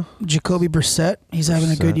quarterback right now? Jacoby Brissett. He's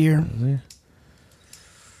having a good year.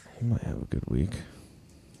 He might have a good week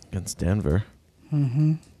against Denver.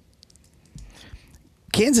 Mm-hmm.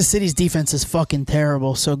 Kansas City's defense is fucking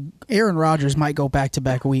terrible, so Aaron Rodgers might go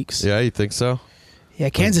back-to-back weeks. Yeah, you think so? Yeah,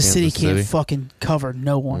 Kansas City can't fucking cover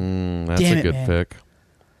no one. That's Damn a good man. pick.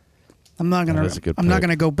 I'm not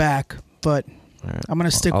gonna go back, but right. I'm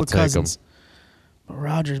gonna stick I'll with take Cousins.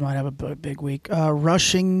 Rodgers might have a big week.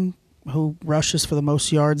 Rushing, who rushes for the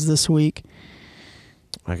most yards this week?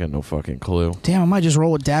 I got no fucking clue. Damn, I might just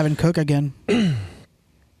roll with Davin Cook again.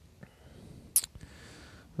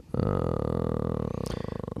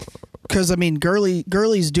 Because, I mean,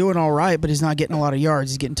 Gurley's doing all right, but he's not getting a lot of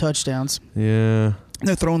yards. He's getting touchdowns. Yeah.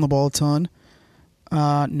 They're throwing the ball a ton.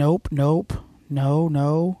 Nope.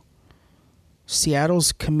 No.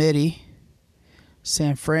 Seattle's committee.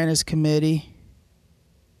 San Fran is committee.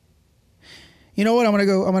 You know what? I'm gonna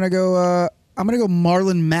go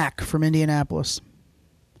Marlon Mack from Indianapolis.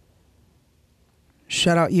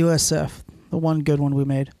 Shout out USF, the one good one we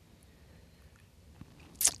made.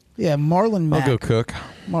 Yeah, Marlon Mack. I'll go Cook.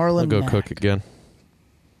 Marlon I'll go Mack. Cook again.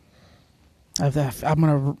 I'm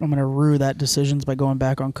gonna rue that decisions by going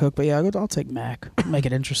back on Cook, but yeah, I'll take Mack. Make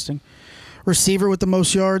it interesting. Receiver with the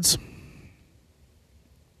most yards.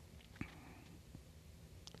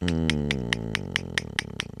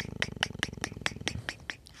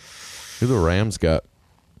 Who the Rams got?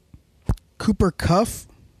 Cooper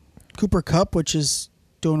Kupp, which is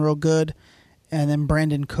doing real good, and then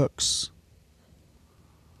Brandon Cooks.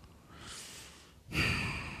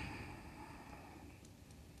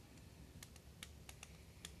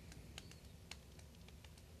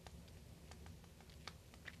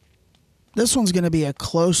 This one's going to be a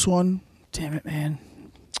close one. Damn it, man.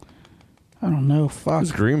 I don't know. Fuck.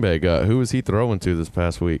 Who's Green Bay got? Who was he throwing to this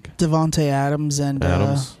past week? Devontae Adams and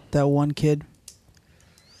Adams? That one kid.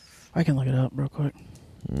 I can look it up real quick.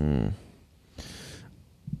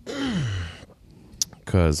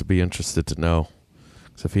 Because I'd be interested to know.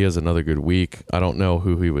 Because if he has another good week, I don't know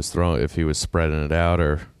who he was throwing, if he was spreading it out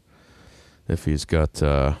or if he's got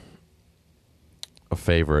a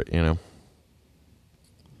favorite, you know.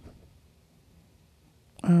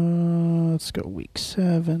 Let's go week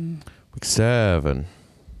 7. Week 7.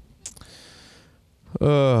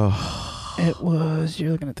 Oh. It was,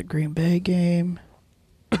 you're looking at the Green Bay game.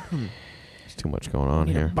 There's too much going on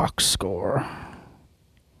Need here. a box score.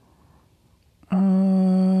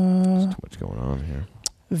 There's too much going on here.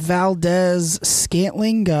 Valdez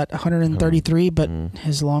Scantling got 133, but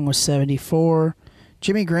his long was 74.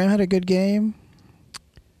 Jimmy Graham had a good game.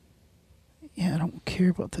 Yeah, I don't care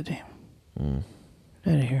about the damn.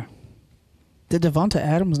 Out of here. Did Devonta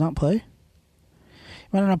Adams not play? He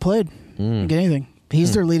might have not played. Didn't get anything.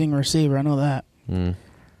 He's their leading receiver. I know that. Yeah,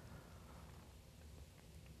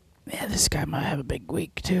 this guy might have a big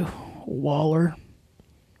week, too. Waller.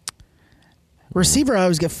 Receiver, I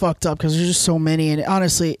always get fucked up because there's just so many. And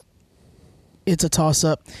honestly, it's a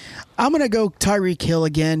toss-up. I'm going to go Tyreek Hill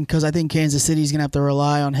again because I think Kansas City's going to have to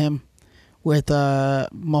rely on him with my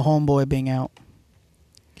homeboy being out.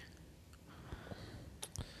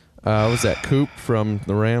 Was that Coop from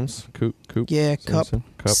the Rams? Coop? Yeah, Kupp.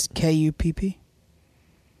 Kupp.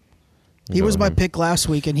 He was my pick last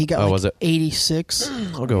week, and he got was it? 86.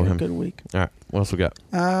 I'll go with him. Good week. All right. What else we got?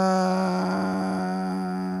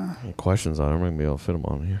 Any questions on him? We're going to be able to fit them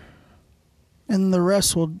on here. And the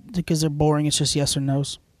rest will, because they're boring, it's just yes or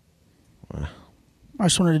no's. I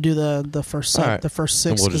just wanted to do the first set, right. the first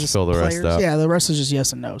 6. And we'll just fill the rest out. Yeah, the rest is just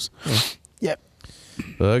yes and no's. Yep.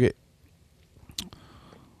 Okay.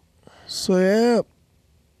 So, yeah.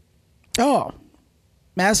 Oh.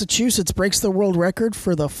 Massachusetts breaks the world record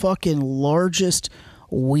for the fucking largest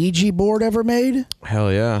Ouija board ever made.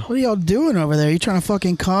 Hell yeah. What are y'all doing over there? You trying to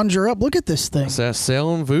fucking conjure up? Look at this thing. It's that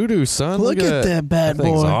Salem voodoo, son. Look at that bad that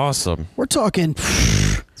thing's boy. Awesome. We're talking.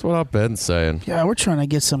 That's what I've been saying. Yeah, we're trying to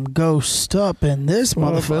get some ghost up in this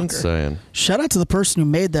What motherfucker. I've been saying. Shout out to the person who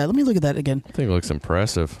made that. Let me look at that again. I think it looks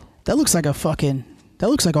impressive. That looks like that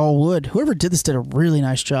looks like all wood. Whoever did this did a really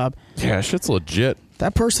nice job. Yeah, shit's legit.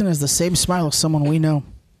 That person has the same smile as someone we know.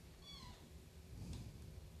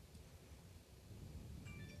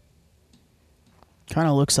 Kind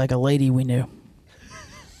of looks like a lady we knew.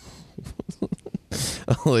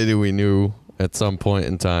 A lady we knew at some point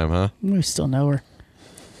in time, huh? We still know her.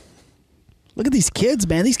 Look at these kids,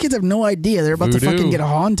 man. These kids have no idea. They're about to fucking get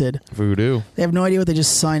haunted. Voodoo. They have no idea what they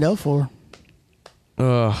just signed up for.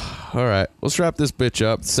 All right. Let's wrap this bitch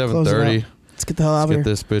up. It's 7:30. Let's get the hell out of here. Get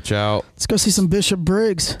this bitch out. Let's go see some Bishop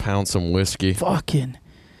Briggs. Pound some whiskey. Fucking.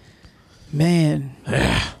 Man.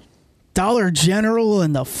 Dollar General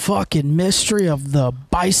and the fucking mystery of the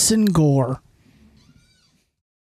Bison gore.